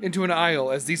into an aisle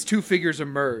as these two figures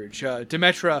emerge.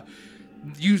 Demetra,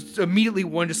 you immediately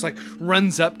one just like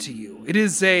runs up to you. It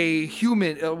is a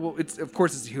human. Well, it's of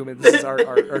course it's a human. This is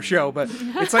our show, but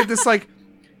it's like this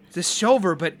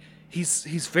Shelver, but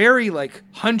he's very like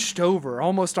hunched over,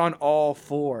 almost on all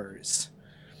fours.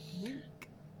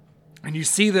 And you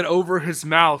see that over his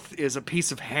mouth is a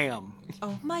piece of ham.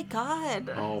 Oh my god.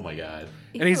 Oh my god.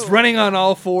 And he's running on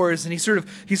all fours, and he sort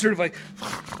of like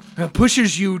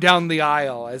pushes you down the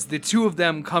aisle as the two of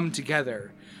them come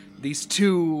together. These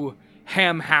two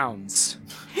ham hounds.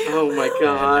 Oh my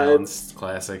god. It's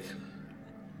classic.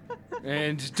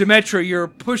 And Demetra, you're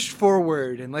pushed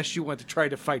forward unless you want to try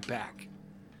to fight back.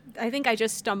 I think I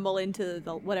just stumble into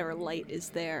the whatever light is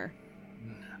there.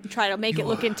 Try to make it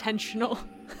look intentional.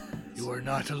 You are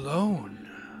not alone.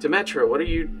 Demetra, what are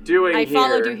you doing I here?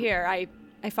 followed you here.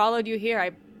 I followed you here.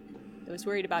 I was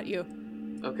worried about you.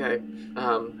 Okay.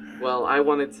 Well, I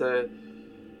wanted to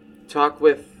talk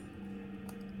with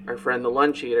our friend the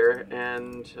Lunch Eater,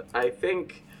 and I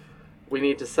think we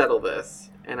need to settle this.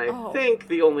 And I think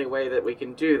the only way that we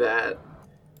can do that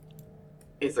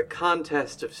is a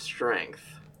contest of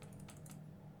strength.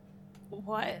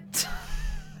 What?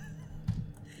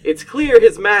 It's clear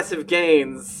his massive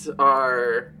gains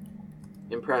are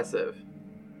impressive.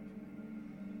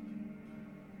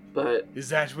 But Is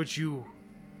that what you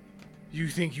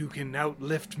think you can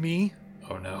outlift me?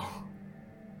 Oh no.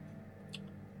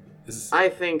 Is I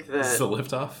think this that the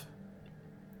liftoff?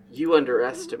 you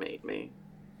underestimate me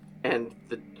and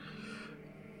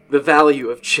the value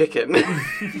of chicken.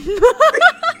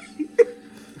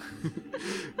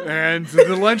 And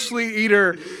the Lunchly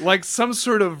Eater, like some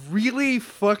sort of really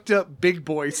fucked up big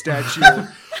boy statue,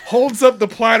 holds up the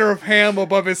platter of ham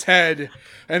above his head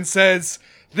and says,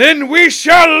 "Then we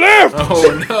shall live!"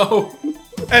 Oh no.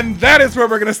 And that is where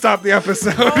we're going to stop the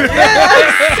episode.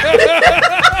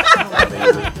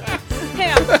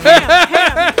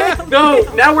 Ham. No,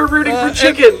 now we're rooting for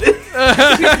chicken.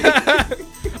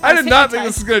 I did not think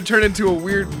this was going to turn into a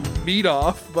weird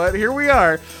meet-off, but here we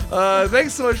are.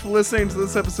 Thanks so much for listening to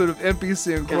this episode of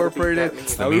NPC Incorporated.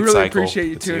 It's the We meat really cycle. appreciate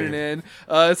you It's tuning here.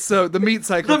 in. So the meat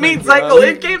cycle. The meat thing, cycle,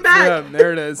 it came back. Yeah,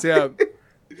 there it is. Yeah.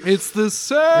 It's the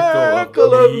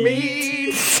circle of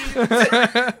meat.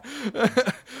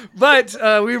 But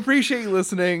we appreciate you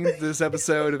listening to this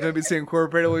episode of NBC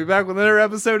Incorporated. We'll be back with another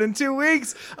episode in 2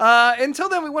 weeks. Until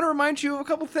then, we want to remind you of a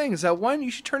couple things. One, you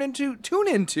should tune into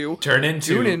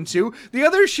the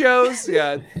other shows.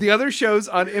 Yeah, the other shows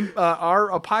on our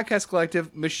podcast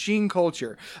collective, Machine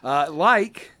Culture,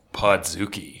 like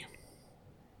Podzuki.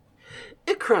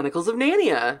 Chronicles of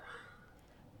Narnia.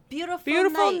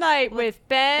 Beautiful night with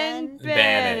Ben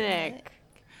Bannock.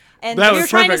 And That You're was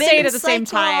trying to perfect. say it at the same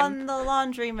cycle time. on the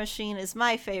laundry machine is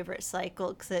my favorite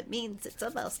cycle because it means it's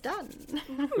almost done.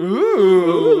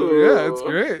 Ooh, yeah, it's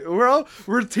great.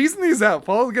 We're teasing these out.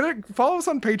 Follow us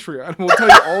on Patreon. We'll tell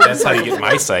you all. That's how you get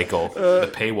my cycle, the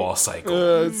paywall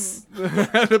cycle. It's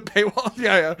the paywall.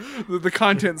 Yeah. The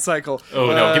content cycle.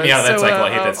 Oh no, get me out of that cycle. I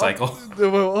hate that cycle.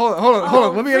 Hold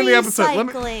on. Let me end the episode.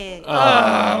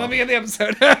 Let me end the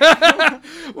episode.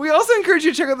 We also encourage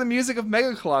you to check out the music of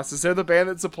Mega Colossus. They're the band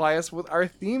that supply us with our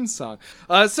theme song.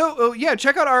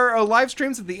 Check out our live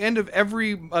streams at the end of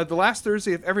the last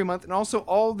Thursday of every month, and also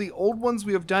all the old ones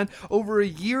we have done. Over a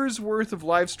year's worth of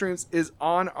live streams is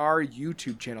on our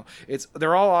YouTube channel.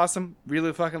 They're all awesome.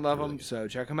 Really fucking love them. So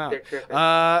check them out.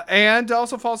 And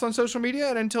also follow us on social media.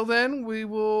 And until then, we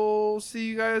will see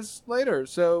you guys later.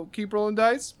 So keep rolling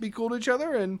dice, be cool to each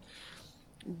other, and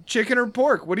chicken or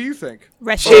pork? What do you think?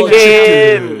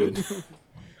 Chicken.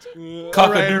 All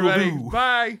right, everybody.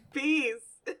 Bye. Peace.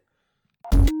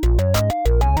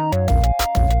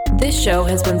 This show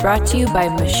has been brought to you by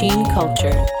Machine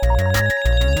Culture.